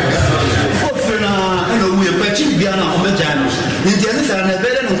bentua ko fena eno we pe chi bia na omo jano inti ani sa na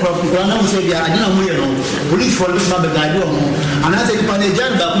bele no kwa na mo se bia adina mo ye no police for this ma be gadi omo ana se pa ne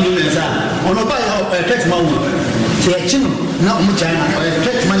jan ba ku ni nsa ono ba ya text ma wo se chino na omo jano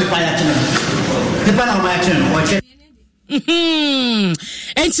text ma ni pa ya chino ni pa na ma ya chino o che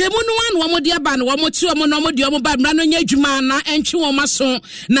enchemu no wan wo modi aba no wo moti wo no modi wo ba mra no nya adwuma na entwe wo maso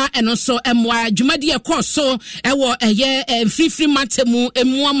na eno so emwa adwuma de ekoso ewo eye free matemu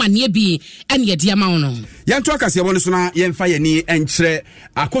emu amane bi ene ye de ama wono yanto Kasiebo no so na yemfa yeni enkyere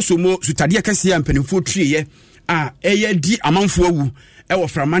akosomo sutade kase ampanimfo triye a eye di amanfo awu ewo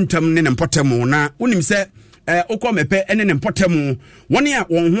framantam ne nempotem na wonim se okomepe ene nempotem woni a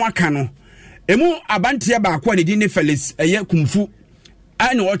won ho aka no emu abantia ba akwa ne di ne Felix eye kumfu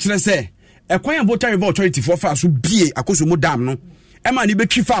ane wo kire se ekwan ya voter authority for fa so bie akosomo dam no ema ne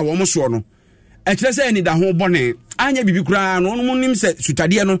betwi fa wo mo so no e kire se ni da ho bone anya bibi kura no no nim se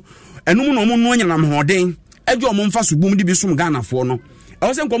sutade no enum no mo no nyanam hoden eje o mo mfa so bum di bi som Ghana fo no e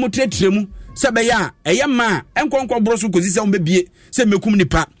wo se nko mo tretre mu se be ya eye ma enkonko bro so kozi se wo bebie se mekum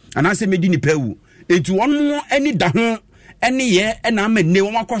nipa ana se medi nipa wu etu won mo ani da ho ene ye ena amene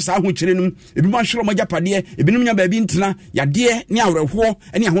wo makosa ho kire num ebi ma hwero mo japade ebi num nya ba bi ntena yade ne awerehwo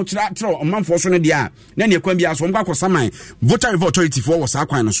ene ho kira tro omanfo so ne dia na ne kwan bia so mo kwakosa man voter authority for was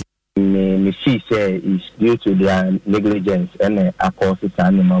akwan no so me see say is due to their negligence and cause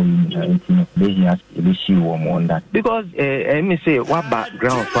animal they has the she on that because me say what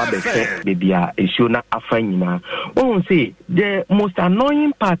background for the baby issue na afanyina won say the most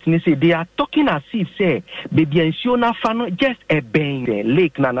annoying part ni say they are talking as if say baby issue na fa no just a ben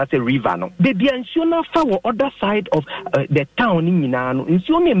lake na say river no baby issue na fa on other side of the town ni nyina no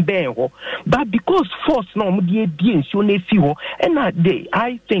issue ne ben ho but because force no mo die issue na fi ho and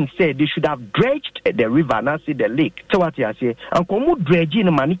I think they should have dredged the river and see the lake. So what you say? And come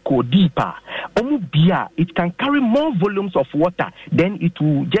dredging money go deeper. It can carry more volumes of water. Then it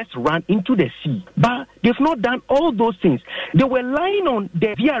will just run into the sea. But they've not done all those things. They were lying on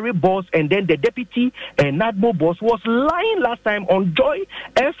the VRA boss, and then the deputy NADMO boss was lying last time on Joy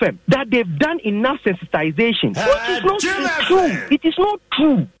FM that they've done enough sensitization. Which is not true. It is not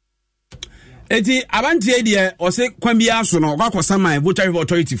true. Eti abantie de o se kwan bia so no kwakosa man voter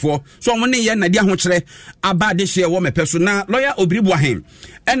authority for so mo ne ye na dia ho kire aba de hye wo mepe so na lawyer Obiribu ahen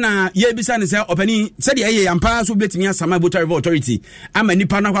ena ye bisa ne se opani se de ye yampa so betimi asama voter authority ama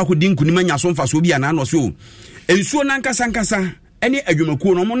nipa na kwakodi nkunim anya so mfa so bia na no so ensuo na nkasa ene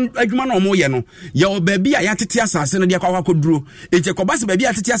adwumakuo no mo adwuma no mo ye no ye obabi a yatete asase no de akwakoduro eje kobase babi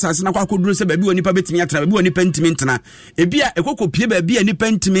atete asase na kwakoduro se babi woni pa betimi atena babi woni pa ntimi ntena ebia ekokopie babi ani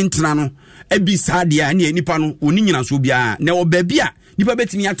pa ntimi ntena no ebi saade a ne nipa no oni nyina so bia na obabi a nipa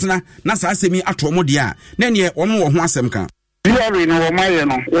betimi atena na sa asemi ato mo de a na ne wo mo ho asem kan Yori no womaye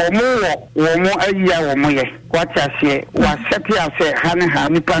no wo mo ayiya wo mo ye kwatase wa seti ase hane ha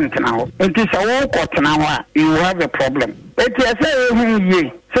nipa ntena ho enti se wo kotena ho a you have a problem enti ase ehun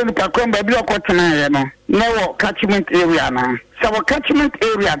ye se nipa kwamba bi okotena ye no na wo catchment area na so wo catchment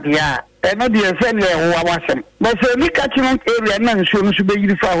area dia ɛno deɛ sɛ ne ɛwoa wasɛm but sɛ ni catchment area na nsuo no so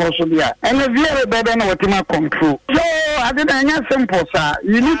bɛyiri fa hɔ so deɛ ɛno viere bɛbɛ na wɔtema control so ade na ɛnyɛ simple saa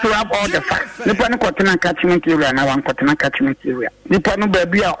you need to have all the facts nipa no kɔtena catchment area na wankɔtena catchment area nipa no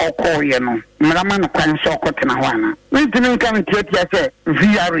baabi a ɔkɔɔyɛ no mmarama no kwan sɛ ɔkɔtena hɔ ana mentumi nka no tiatia sɛ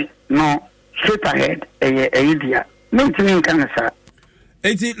viare no straight ahead ɛyɛ dia mentumi nka no saa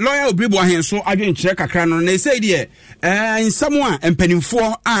enti lawyer obribo ahenso adwenkyerɛ kakra no na ɛsɛ deɛ nsɛm a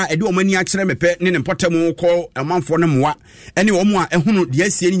mpanimfoɔ a ɛde wɔn ani akyerɛ mepɛ ne mpɔtam kɔ amanfoɔ no mmoa ɛne wɔn a ɛhunu deɛ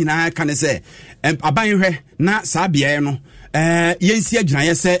asie no nyinaa ka ne sɛ aban hwɛ na saa beaeɛ no yɛnsi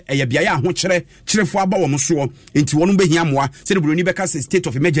agyinaeɛ sɛ ɛyɛ beaeɛ a ahokyerɛ kyerɛfoɔ aba wɔn soɔ enti wɔn bɛhia mmoa sɛde buroni bɛka sɛ state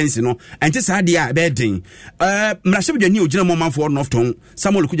of emergency no ɛnte saa deɛ a ɛbɛyɛ den mmarahyɛbadwani a ogyina mu ɔmanfoɔ nɔftɔn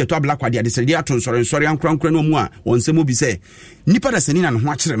Samuel Kudjato Ablakwa de adesrɛdeɛ ato nsɔre ankorankora no mu a wɔn nsɛm obi sɛ nipa da sani na ne ho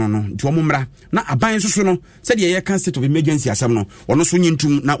akyerɛ no nti wɔn mmra na aban nso no sɛdeɛ yɛka state of emergency asɛm no wɔn nso nye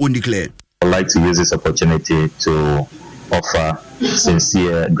ntum na wɔn declare. I'd like to use this opportunity to offer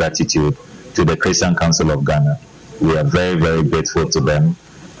sincere gratitude to the Christian Council of Ghana. We are very, very grateful to them.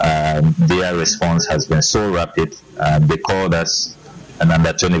 Their response has been so rapid. They called us, and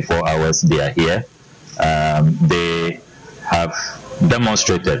under 24 hours, they are here. They have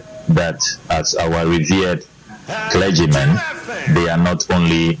demonstrated that as our revered clergymen, they are not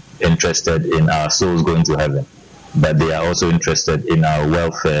only interested in our souls going to heaven, but they are also interested in our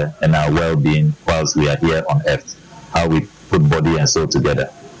welfare and our well-being whilst we are here on earth, how we put body and soul together.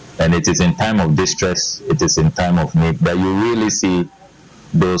 And it is in time of distress, it is in time of need that you really see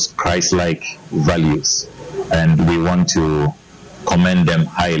those Christ-like values. And we want to commend them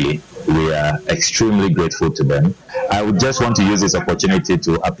highly. We are extremely grateful to them. I would just want to use this opportunity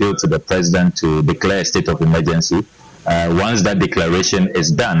to appeal to the President to declare a state of emergency. Once that declaration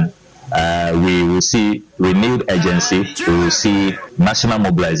is done, we will see renewed urgency, we will see national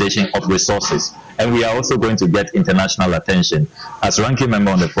mobilization of resources, and we are also going to get international attention. As ranking member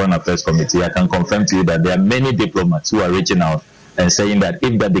on the Foreign Affairs Committee, I can confirm to you that there are many diplomats who are reaching out and saying that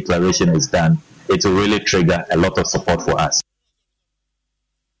if that declaration is done, it will really trigger a lot of support for us.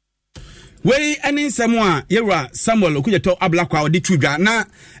 Wei ene nsɛm a yɛwura Samuel Kudjato Ablakwa ɔde twudwa na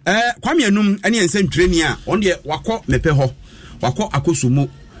kwame anum ene nsɛm training a ɔno deɛ wakɔ mepɛ hɔ wakɔ akosumo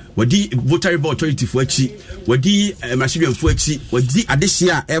wadi voter authority fo achi wadi machine fo achi wadi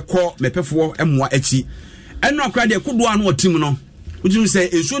adehye a ɛkɔ mepɛfoɔ ɛmoa achi ɛno akra deɛ kodoa no ɔtim no wotumi sɛ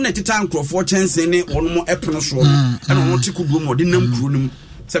ensuo na teta nkrɔfoɔ kyɛnse ne wɔn mo ɛpono soɔ no ɛna wɔn te kodoa mu ɔde nam kuro no mu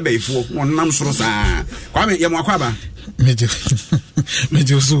sɛ bɛyifo wɔn nam soro saa kwame yɛ mo akɔ aba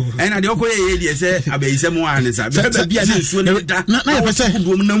mejo so ɛna deɛ ɔkɔ yɛ deɛ sɛ abayisɛm a ne sa bɛbɛ bia ne nsuo ne da na yɛ pɛ sɛ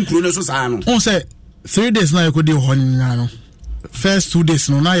kodoa mu nam kuro no so saa no on sɛ 3 days na yɛkɔdi hɔ nyina no first 2 days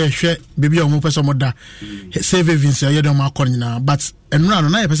no na yɛhwɛ baby a ɔmo pɛ sɛ ɔmo da save events yɛ dɛm akɔ nyina but ɛnura no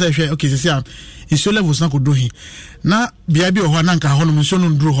na yɛ pɛ sɛ yɛhwɛ okay sɛ a nsuo levels na kɔdo hi na bia bi wɔ hɔ na nka hɔ no nsuo no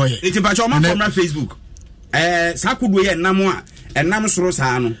nduru hɔ yɛ eti mpakyɛ ɔmo from Facebook saa kodoa yɛ nam a ɛnam soro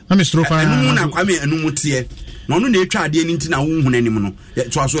saa no na me soro paa ɛnum na kwame ɛnum tie na ɔno na etwa adeɛ ne ntina wo hu n'anim no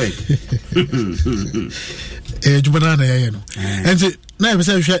to aso ɛ jubana na yɛ no ɛnti na yɛ pɛ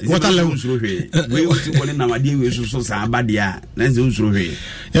sɛ hwɛ water level we wotu kɔ ne nam adeɛ we so saa badeɛ a na nse nsoro hwɛ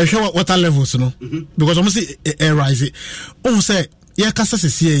yɛhwɛ water levels no because ɔmo si air rise ɔmo sɛ yɛ kasa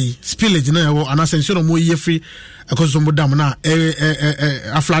sɛsie yi spillage na yɛwɔ anasɛ nsuo na ɔmo yɛ free ɛkɔsombo dam na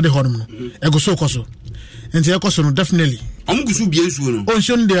aflade hɔ nom no ɛgo so kɔ so nti ɛkɔ so no definitely ɔmo gusu bie nsuo no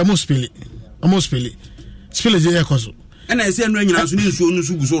nsuo no deɛ ɔmo spillage yɛ kɔ so ɛna ɛsɛ no nyina so ne nsuo no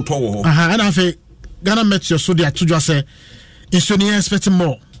so gusu tɔ wɔ hɔ ɛna afei Ghana Metro so de atodwa sɛ nsuo no yɛ expecting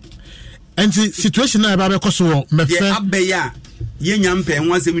more nti situation na ɛba bɛkɔ so wɔ mɛfɛ abɛyɛ yɛnya mpɛ ho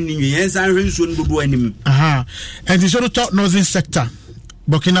asɛm ni nwie yɛn san hwɛ nsuo no dodo anim nti so to northern sector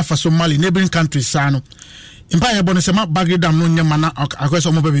Burkina Faso, Mali, neighboring countries saa no mpa yɛ bɔ no sɛ ma Bagre Dam no nyɛ ma na akɔ sɛ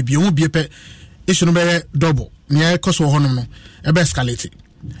ɔmo bɛ bie ɔmo bie pɛ issue no bɛyɛ double nea ɛkɔ so wɔ hɔ nom no ɛbɛ escalate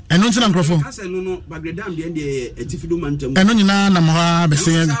ɛno ntina nkrɔfo ɛno nyinaa nam hɔ a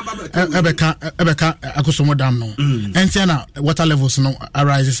bɛsɛ ɛbɛka akosomo dam no ɛntia na water levels no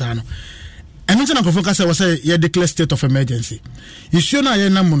arise saa no ɛno ntina nkrɔfo ka sɛ wɔ sɛ yɛ declare state of emergency nsuo no a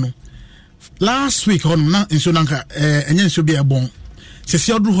yɛnam mu no last week hɔ nom na nsuo no anka ɛnyɛ nsuo bi ɛbɔn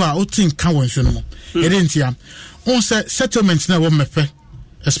sɛsi ɔduru hɔ a wote nka wɔ nsuo no mu ɛde ntia ɔn sɛ settlement na ɛwɔ mmɛpɛ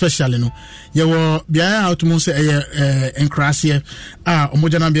especially no yɛwɔ biaya a wotumu sɛ ɛyɛ nkraseɛ a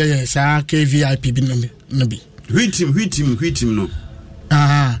ɔmogya bia yɛ saa KVIP bi no bi hwitim no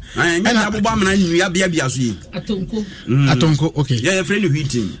ɛna abobɔ amana nnua bia so yi atonko okay yɛ frɛ no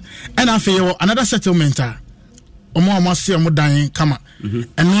hwitim ɛna afei yɛwɔ another settlement a ɔmo ase ɔmo dan kama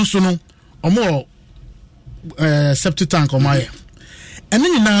ɛno nso no ɔmo septic tank ɔmo ayɛ ɛne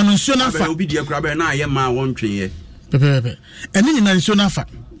nyinaa no nsuo no afa obi die kora bɛ na ayɛ ma wɔntwe pepepe ɛne nyinaa nsuo no afa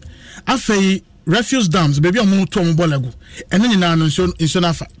afei refuse dams baby amu to mo bolagu ɛne nyinaa no nsuo no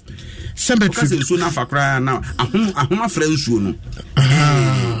afa cemetery nsuo no afa kora na ahoma fra nsuo no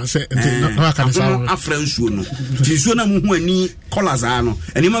sɛ no aka ne sawo afra nsuo no nsuo na mu hu ani colors no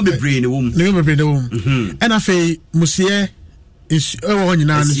anima bebree ne wom ɛna afei musie ɛwɔ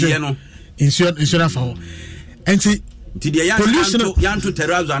nyinaa no nsuo no afa hɔ enti dia yanto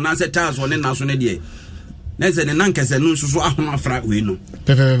terrazzo anase tazo ne naso ne de na se ne nankese no nso so ahoma fra we no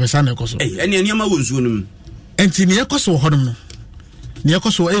pepepe sa na ekoso ene aniama wɔ nsuo no mu enti ne ekoso hɔ no ne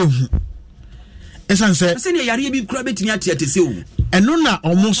ekoso ehu esan se ne yare bi kura betini atiate se o ɛno na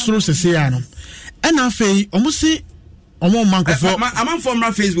ɔmo soro sese ya no ɛna afei ɔmo se ɔmo mankofo amanfo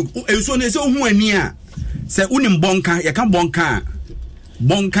mra Facebook ensuo ne se ohu ani a se unim bonka ye ka bonka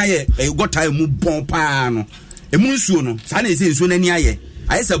ye gota mu bon pa no emu nsuo no sa na ese nsuo na ni aye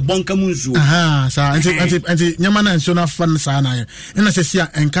se bonka mu nsuo sa anti nyama na nsuo na fa sa na aye na se sia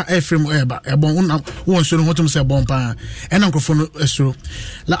enka efrem eba ebon wo nsuo no hotum se bon pa ena nkrofo no esuro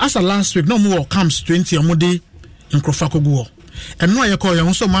la asa last week no mo camps 20 amode nkrofa kogu eno aye call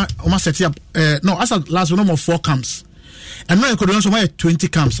ye so ma set up no asa last week no more 4 camps eno aye call so ma 20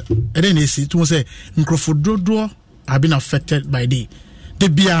 camps e dey na esi to say nkrofo dodo have been affected by the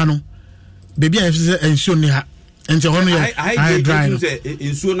biano baby I nsuo ni ha enti hono ye I dry no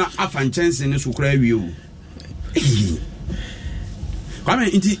nsuo na afa nkyɛnse ne so kra wie o kwame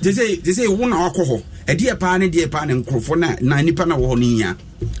enti they say wo na akɔ hɔ de pa ne nkrofo na nipa na wo hɔ ni nya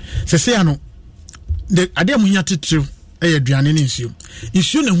se ano de ade amu nya tetrew aduane ne nsuo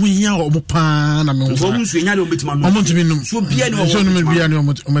na hu nya o mo pa na me ho so nsuo nya de obetima no omontimi num so bia ne nsuo no bia ne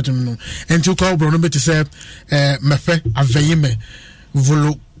omontimi num enti ko bro no beti se mefe aveyime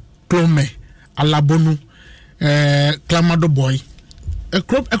volo clome alabonu clamado boy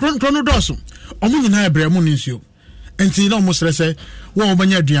krono doso omo nyina ebre mu nsuo enti na omo srese wo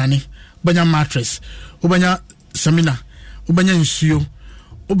obanya aduane obanya mattress obanya seminar obanya nsuo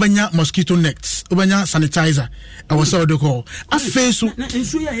obanya mosquito nets obanya sanitizer awo so de call afesu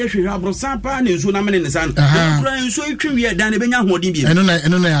nsuo ya yehwe abro sampa na nsuo na mene ne san kura nsuo itwi dan benya hodin bi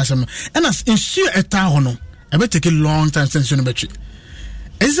eno na ya asem ena nsuo eta ho no ebe take a long time since no betwe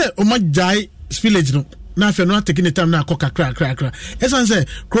ese o ma jai village no na afi no take any time na akọ kakra esa say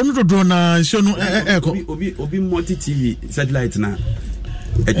krono do na nsuo no obi multi TV satellite na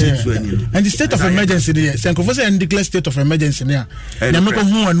and the state of emergency there Sanko say and declare state of emergency there na me ko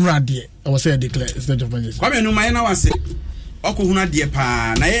hu anu ade I was say declare state of emergency kwame no mai na wase oko hu na de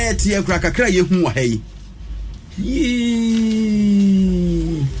pa na ye tie kura kakra ye hu wa hayi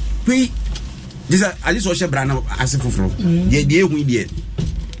pi disa ali so she brana asefoforo de hu de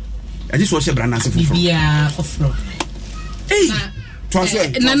ali so she brana asefoforo bia foforo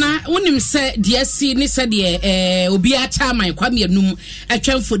nana wonim se de si ni se de obi a chairman kwame anum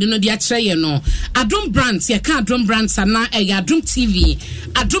atwamfodi no de a kire ye no Adom Brands ye ka Adom Brands ana Adom TV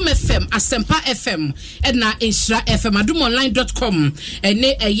Adom FM Asempa FM na Insura FM adomonline.com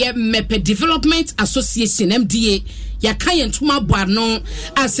ene eye Mepe Development Association MDA ya kaye ntuma boa no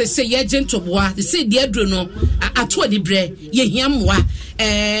asese ye gentoboa se de adro no ato de bre ye hiamwa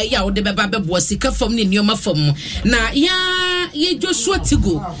ya wo de beba beboa sika fam ne nioma fam na ya ye Joshua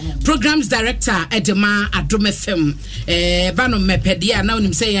Tigo programs director edema Adom FM bano Mepedia na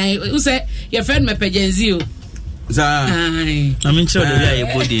onim say ya say your friend Mepegenzi o za amin che do ya ye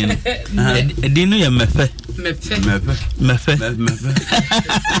body no edinu ya mefe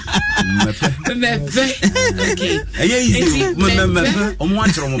okay easy mefe omo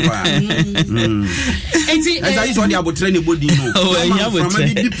antro mo pa eza iso dia bo train body no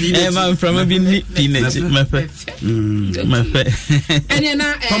from a bit peanut mefe ene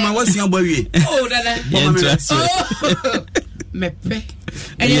na kama wasi an bawie oh dada mepe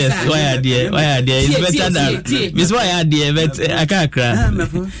yes why are there is better than miss why are there but akakra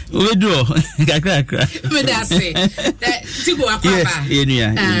we do akakra me da say tigo akwaba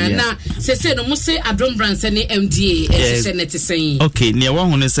na se no mo say Adom Brands any MDA se net saying okay near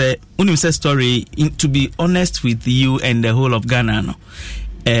one who say unim say story to be honest with you and the whole of Ghana no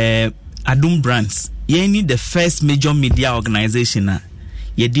Adom Brands you need the first major media organization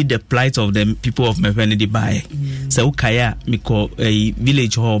you did the plight of the people of Mepenedi by so Ukaya Miko a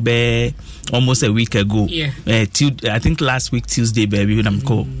village hall be almost a week ago. I think last week Tuesday baby when I'm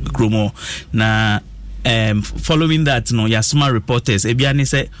called Kromo na following that no Yasuma reporters ebiani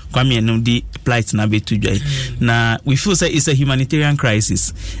say Kwame Enum di plight na be to joy na we feel say it's a humanitarian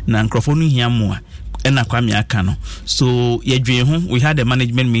crisis na nkrofo no hiamoa ena kwame aka no so yedwen ho we had a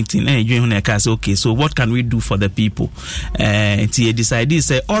management meeting and yedwen ho na ka say okay so what can we do for the people he decided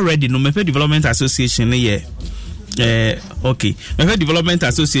say already no Mefe Development Association here okay Mefe Development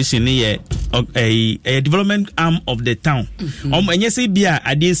Association here a development arm of the town enye say bia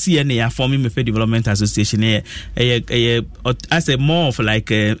ade see na ya form Mefe Development Association here as a more of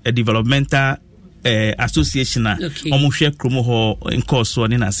like a developmental association omuhwe kromo ho nkoso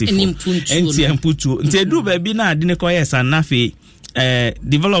ne na sefo enti emputu enti edu ba bi na ade ne ko yes anafe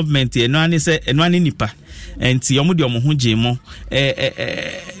development eno ani se eno ani nipa enti omo de omo ho jemo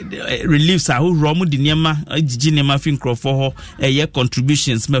reliefs ahoro omo de niema agigi niema fi nkrofo ho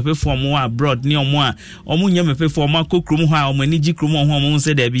contributions mepe form abroad ni omo a omo nya mepe form akokrom ho a omo ani gi krom ho omo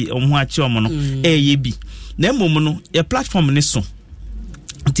se da bi omo ho achi omo no bi na mmom no ye platform ne so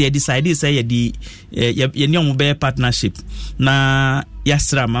they decided say ye nyom be partnership na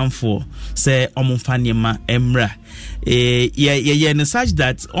yasra manfo say omfa niema emra ye no such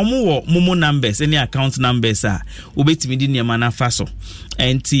that omo wo momo numbers any account numbers obetimi di niema na faso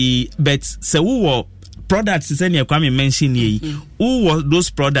enti but say wo products say ne kwame mention yi who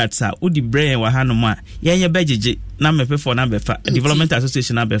those products are the brain wa hanoma ye bejeje na mepe for na befa development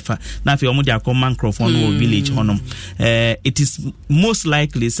association na befa na fe omo dia come microphone no village honum it is most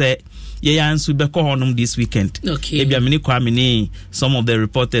likely say ye answer be call honum this weekend ebia me kwa me some of the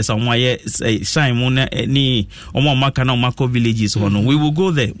reporters on why shine mo ni omo maka na mako villages honum we will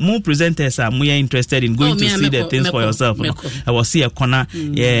go there more presenters are more interested in going to see the things for yourself I will see a corner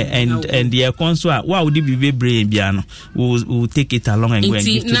and the console what would be brain bia no we will take it along and go and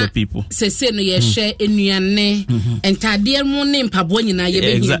give to the people say no ye share enuane entade mo ne mpabo nyina ye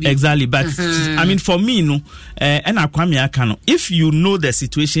be exactly but I mean for me no and akwame aka no if you know the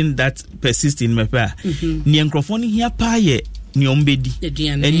situation that persists in Mepe ni enkrofoni hia pa ye ni ombedi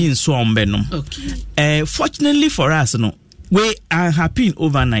eni nso ombenom fortunately for us no we are happy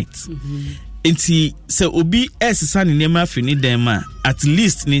overnight enti se obi esisa ni nema fini dem at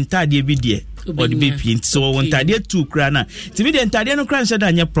least ni ntade bi de or the baby so when tade two kra na timi de tade no kra nshada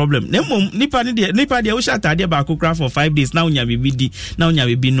anya problem na mom nipa de wo sha tade ba ko kra for 5 days now nya bibidi now nya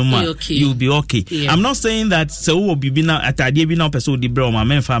bibi no ma you will be okay I'm not saying that so wo bibi na atade bi na person di bro ma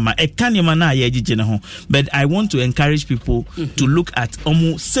menfa ma e kan ma na ya jije ne ho but I want to encourage people to look at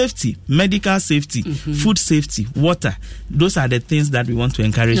safety, medical safety, food safety, water. Those are the things that we want to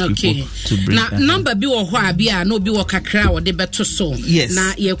encourage people to bring. Na number bi wo ho a bi no bi wo kakra wo de beto so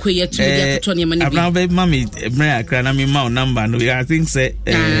na ye kwe to Abraham mommy Accra me my number no I think say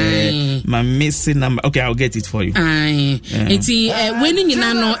my missing number okay I'll get it for you enti when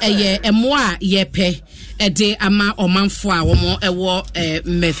nyina no emo a ye pe de ama omanfo a wo mo ewo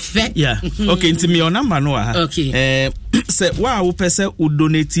mefe okay enti me your number no okay say wa wo pese u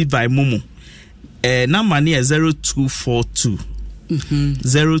donate by Momo number ni 0242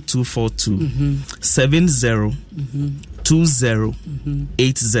 0242 70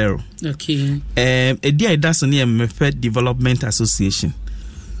 2080 okay a dear that's on Mefe Development Association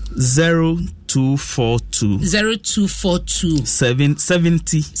 0242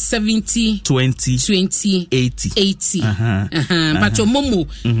 70 20 80 but your momo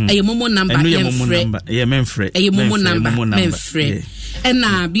momo number momo number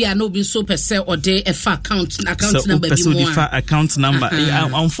and bia no be so per se or day account number be more account number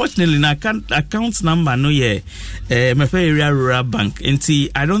unfortunately na account number no Mefe area rural bank nti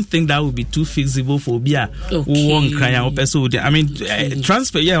I don't think that would be too feasible for bia who won cry person I mean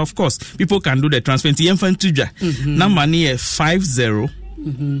transfer of course people can do the transfer nti yemfa ntudwa number ni 50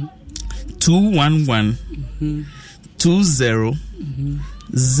 211 20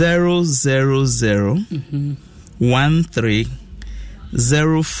 000 13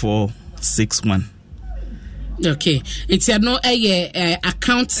 0461 okay it's no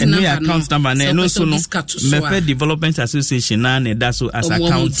account number no so no Mefe Development Association na that's so as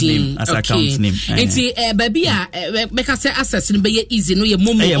account name enti baby make say access no be easy no ye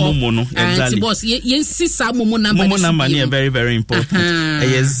momo no exactly boss ye sisa momo number is very very important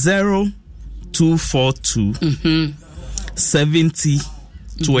 0242 70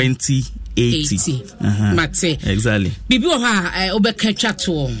 20 80 Mate exactly bibi o ha obeka twa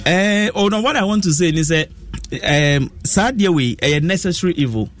to no what I want to say is sad way a necessary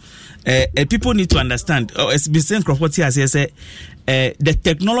evil people need to understand as be saying property as say the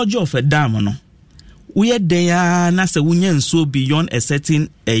technology of a dam no we are there na se wunya nso beyond a certain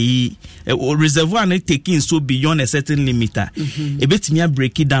reservoir na taking so beyond a certain limiter e betimi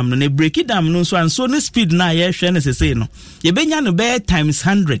break it dam no na break it dam no so and so no speed na ye hwe na se say no ye benya no be times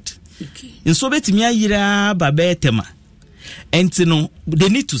 100 nso betimi ayira ba be tema enti no they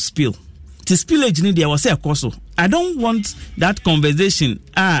need to spill spillage ni there was a cause. I don't want that conversation.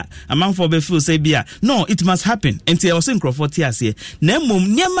 Among for be feel say bia. No, it must happen. Until I was in Crawford here.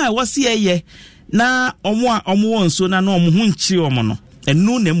 Nemum niema was here na omo so na no omo hunchi omo no. And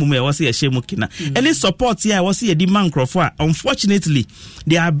no name was here shemukina. Any support here was here demand Crawford. Unfortunately,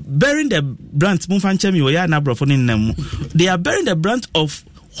 they are bearing the brunt. Mumfanchemi oya na brofonin nemu. They are bearing the brunt of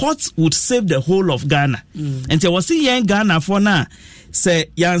what would save the whole of Ghana. And there was in Ghana for now. Say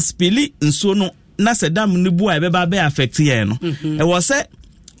yan spili nso no na se dam ni bu a be affect ye no. E was say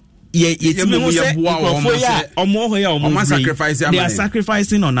ye timi ho say they are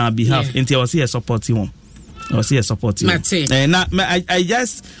sacrificing on our behalf. And there was here supporting one. I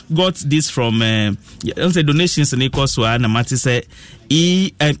just got this from donations and equals to na Mati say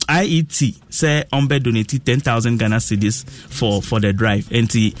IET say Ombe donated 10,000 Ghana cedis for the drive. And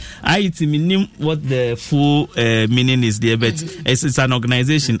the IET meaning what the full meaning is there, but it's an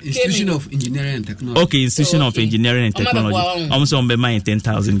organization. Institution of Engineering and Technology. Okay, Institution of Engineering and Technology. Almost Ombe mine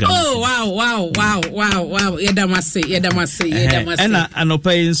 10,000 Ghana. Oh wow. Yedamase. And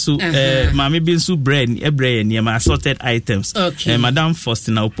paying so mami bin so bread near my assorted items. Okay. Madam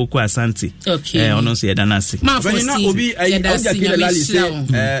Faustina Opoko Asante. Okay. Ono so yedanase.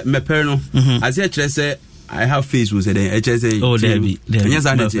 Meperno as I say I have Facebook say HSA oh there yes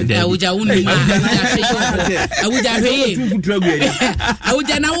I awuja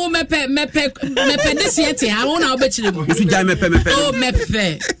na wo mepe this yet I won na obechire mo you jam mepe oh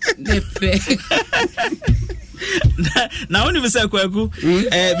mepe na woni be say kwaku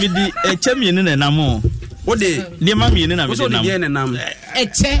me di echemi ne na mo what dey dey ma me ne na me dey nam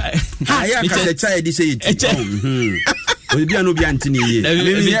eche ha ya ka the child dey say it we be no be antini ye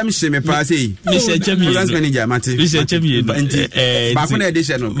me am she me pass say me she chemi finance manager mate me she chemi ba ko na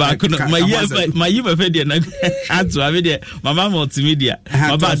edition no ba ko my you be dey na atu ave dey mama multimedia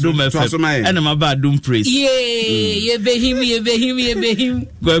mama do me fe and mama do praise ye be him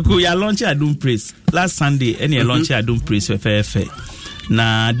go ya launch Adum praise last Sunday and you launch Adum praise fe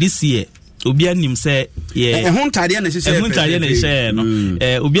na this year obi anim say ye huntade na share no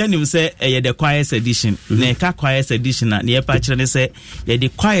obi anim say the choirs edition na ka choirs edition na ye pa kire ne say ye the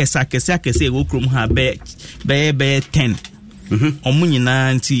choirs akese wo krom ha be 10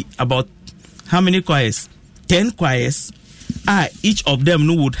 omunyina nti about how many choirs 10 choirs each of them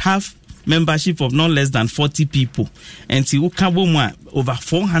no would have membership of not less than 40 people and see ukabo over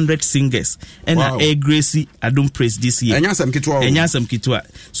 400 singers and a Gracie Adum praise this year. Enyasam kitwa.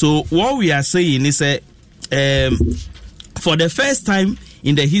 So what we are saying is for the first time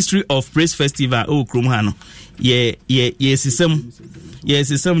in the history of Praise Festival Krumhano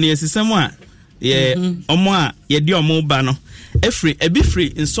omo ye di omo ba no efri ebi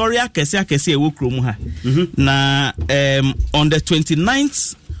free in sorry akese ewo krom ha na on the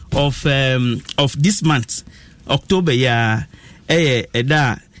 29th of this month October yeah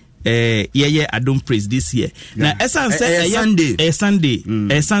eda Adum praise this year now Sunday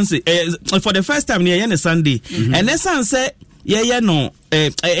for the first time near Sunday and Sunday no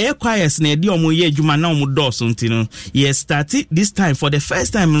choirs na di omo ye adwuma na omo dos ntino ye started this time for the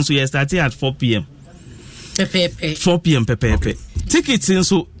first time so ye started at 4 p.m. 4 p.m. pepe tickets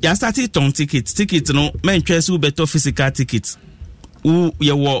so ya started ton tickets no men twese better physical tickets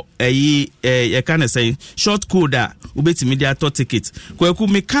ye wo ye can say short code ubetimi dia to ticket kwaku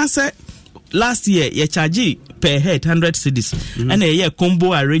me can say last year ye charge per head 100 cedis and ye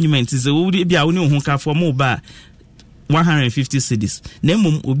combo arrangement is we bia woni hu ka for mo ba 150 cedis na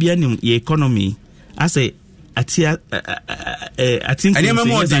mum obi anim ye economy ase atia I think any more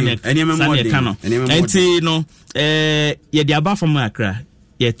no ye dia ba from Accra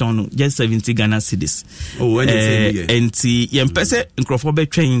ye ton just 70 Ghana cedis enti ye mpese nkrofo be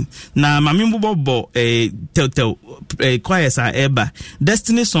twen na mame bobo tel choirs are eba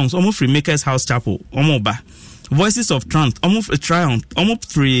Destiny Songs omo free Makers House Chapel omo ba Voices of Triumph omo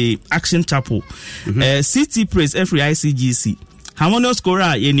free Action Chapel CT Praise every ICGC Harmonious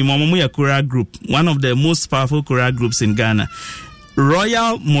Choral yeni momo ya choral group one of the most powerful choral groups in Ghana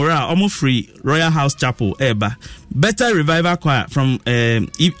Royal Moral omo free Royal House Chapel eba Better Revival Choir from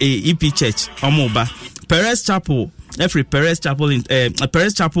EP Church omo ba Perez Chapel every Perez Chapel in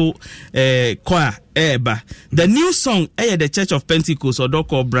Perez Chapel choir eba the new song the Church of Pentecost or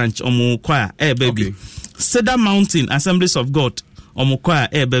Doko branch omo choir baby Cedar Mountain Assemblies of God omo choir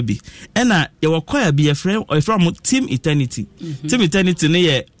baby ena your choir be a friend from Team Eternity Team Eternity ne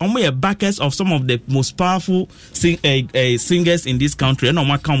ye omo ye backers of some of the most powerful singers in this country and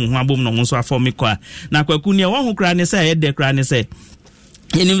omo ka omo album no so form choir na kwaku ne won ho kra ne say de kra ne say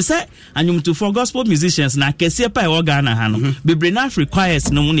And you say, and you to for gospel musicians na Kasiebo pa Ghana ha no bebre na requires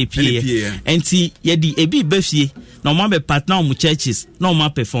no money pay enti ye di ebi befie no ma be partner mu churches no ma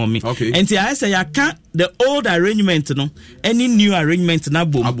perform enti I say ya can the old arrangement no any new arrangement na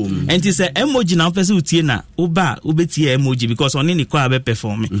bom enti say emoji na person utie na oba obetie emoji because oni ni kwa be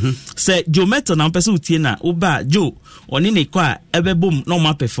perform say Joe Metal na person utie na oba Joe oni ni kwa ebe bom no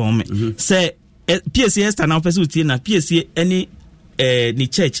ma perform say PCS na person utie na PCS any the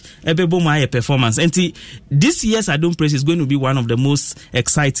church my performance and this year's I don't praise is going to be one of the most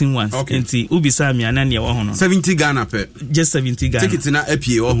exciting ones and ubisa mi anani 70 Ghana per just 70 Ghana take it in a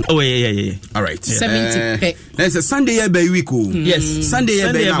APO yeah all right 70 there's a Sunday by week yes Sunday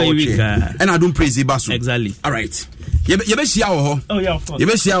by week and I don't praise the basso exactly all right you be shia ho oh yeah of course you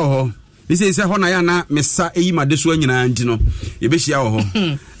be shia ho this is a hona ya na mesa eyi ma deso nyina nti no ye be hia ho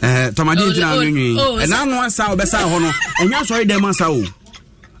tomade nti na nwi na no asa obesa ho no enya so dem asa o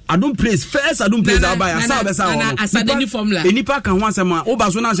I don't praise first I don't praise abaya asa obesa ho no asa the formula enipa kan ho asema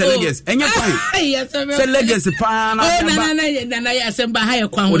oba so na say legacy enya kwan say legacy pa na na ya asemba ha ye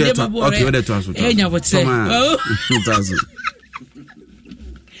kwan ho dem bo okay we dey to aso enya bote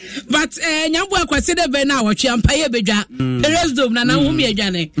but nyambo akwase de be na wotwe ampaye bedwa resdom na hu me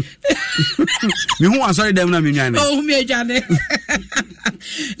adwane me hu asori dem na me nwane hu me adwane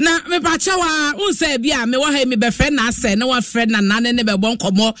na me pacha wa unse bia me wa ha me be friend na ase na wa friend na nane ne be bon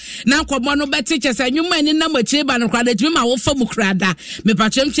komo na komo no be teacher say nwuma ani na machi ba no kwa da timi ma wo fa mu krada me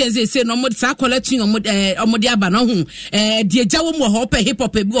pacha mcheze se no mo sa collect omo de aba no hu de jawo mo ho pe hip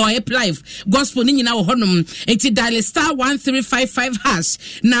hop bi o hip life gospel ni nyina wo honom enti dial star 1355 hash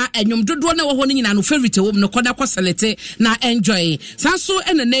na enyum dodo na wo ho nyina no favorite wo no koda ko select na enjoy sanso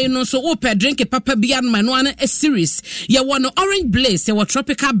enene no so wo pe drink papa bia no no a series ye wo no orange blaze ye wo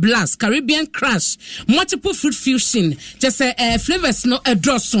tropical blast Caribbean crash multiple fruit fusion just flavors no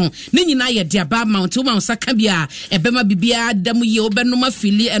edroso ni nyina ye dia ba mount wo saka bia ebema bibia damu ye obenoma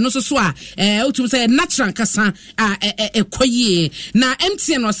fili eno so a utum say natural kasa ekoyie na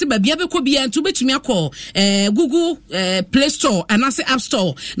MTN no se ba bia be ko bia ntu betumi akọ Google Play Store and App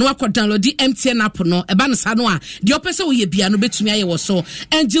Store no akọ download the MTN app no eba no sa no a de opese wo ye bia no betumi aye wo so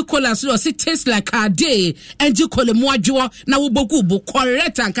NG Cola so say taste like a day NG Cola mo adwo na wo bogu bo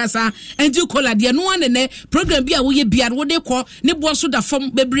correct ankasa NG Cola de no ane ne program bia wo ye bia wo de ko ne bo so da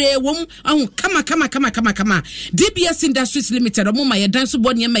fam bebre wom ahun kama DBS Industries Limited o mo ma ye dance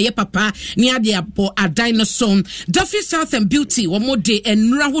board ne ma ye papa ne ade apo adinoson Duffy South and Beauty wo mo de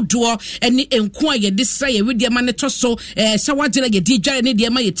enura hodo eni enko a ye de sra ye we ma ne to so shawagela ye di dware ne de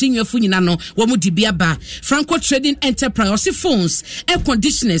ma ye tinwafu nyina no wo mo di bia ba Franco Trading Enterprise phones air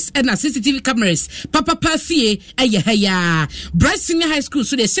conditioners and CCTV cameras papa fie eye heya Bright Senior High School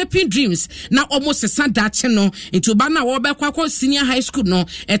so the shaping dreams na almost a sanda no into bana wo be kwakọ Senior High School no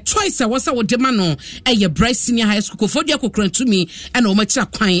twice was a wodema no eye Bright Senior High School for dia kokran and o macha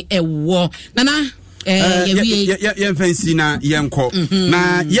kwan ewo nana ye fancy na yenko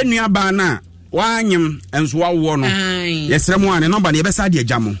na ye nua ba na wanyem enso wawo no yesremu ane number na ye besa de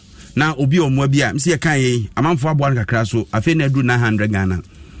agamo na obi omo bia mse ye kan ye amanfo abo an kakra so afi na edu 900 Ghana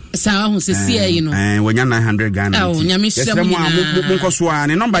sawa hu se sia yi no wonya 900 Ghana yesremu monko so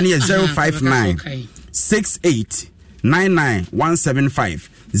ane number ni 059 68 99 175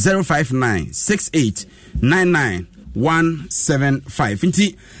 059 68 99 175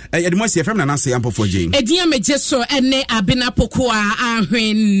 nti edimosi efrem na nase ampo for Jane ediya meje so ene abena pokoa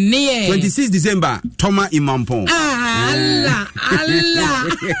ahwenne 26 December Toma Imampo Allah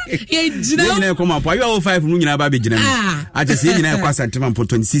ye jina ko mapo ayo 5 nu nyina ba be jina mi aje se nyina ko asantemampo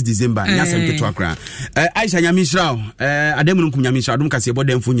 26 December nya asem keto akra Aisha Nyamishrao ademu nku Nyamishrao dum Kasiebo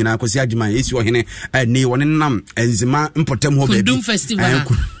demfo nyina ko si agima esi ohene ne woni nam enzima mpotem ho baby kundum festival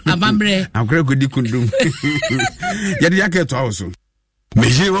abambre akra kodi kundum yadi yake to also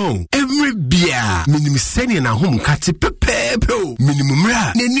Mejero every beer minimum seni na home kati pepepe minimum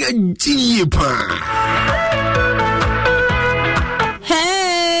ra neni ajiye pa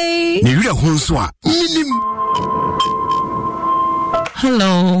hey ni wira honswa minimum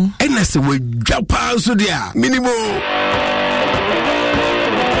hello ena se we japa so dia minimum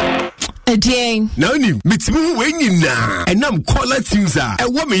Again. Now ni mitmu wenyina enam caller tunes a e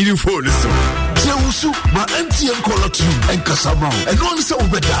wo me phone so Jewusu ma MTN caller tune and Kasabrown and only say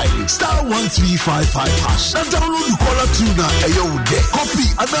obedai star 1355 hash and download the caller tune na eyo de copy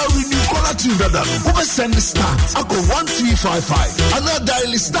and now renew caller tune that we send the start ako 1355 and now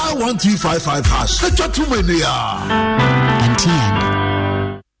dial star 1355 hash let you to me MTN.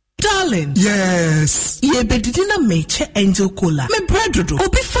 Darling. Yes. Ye bedidi na meche Angel Cola. Me bread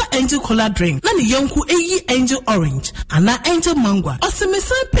obi fa angel cola drink na ne yonku eyi angel orange ana angel mango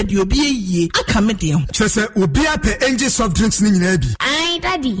ɔsemesan pɛdi obi eyi aka me de ho kyerɛ obi apɛ angel soft drinks ni nyina bi ai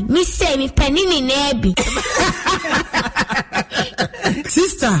daddy me say me panini na bi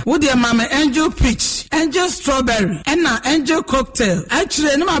sister wo de mama angel peach angel strawberry and na angel cocktail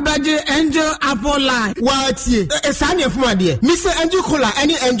actually no mabaje angel apple lime watie esane afuma de me say angel cola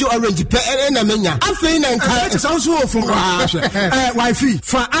any angel orange pe na menya afei na nka so ofo wifi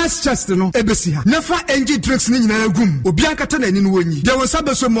for us just no ebesi ha never angel drinks ni nyina agum obi ankata na ni no wonyi de won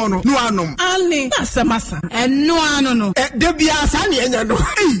sabeso mo no no anom ali asamasa eno ano no de bia asane enya no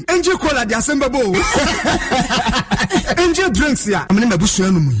angel cola de asembabo angel drinks ya amene mabusu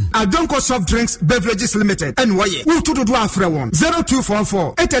anu mu Adonko Soft Drinks Beverages Limited and waye wo to do afre won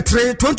 0244 83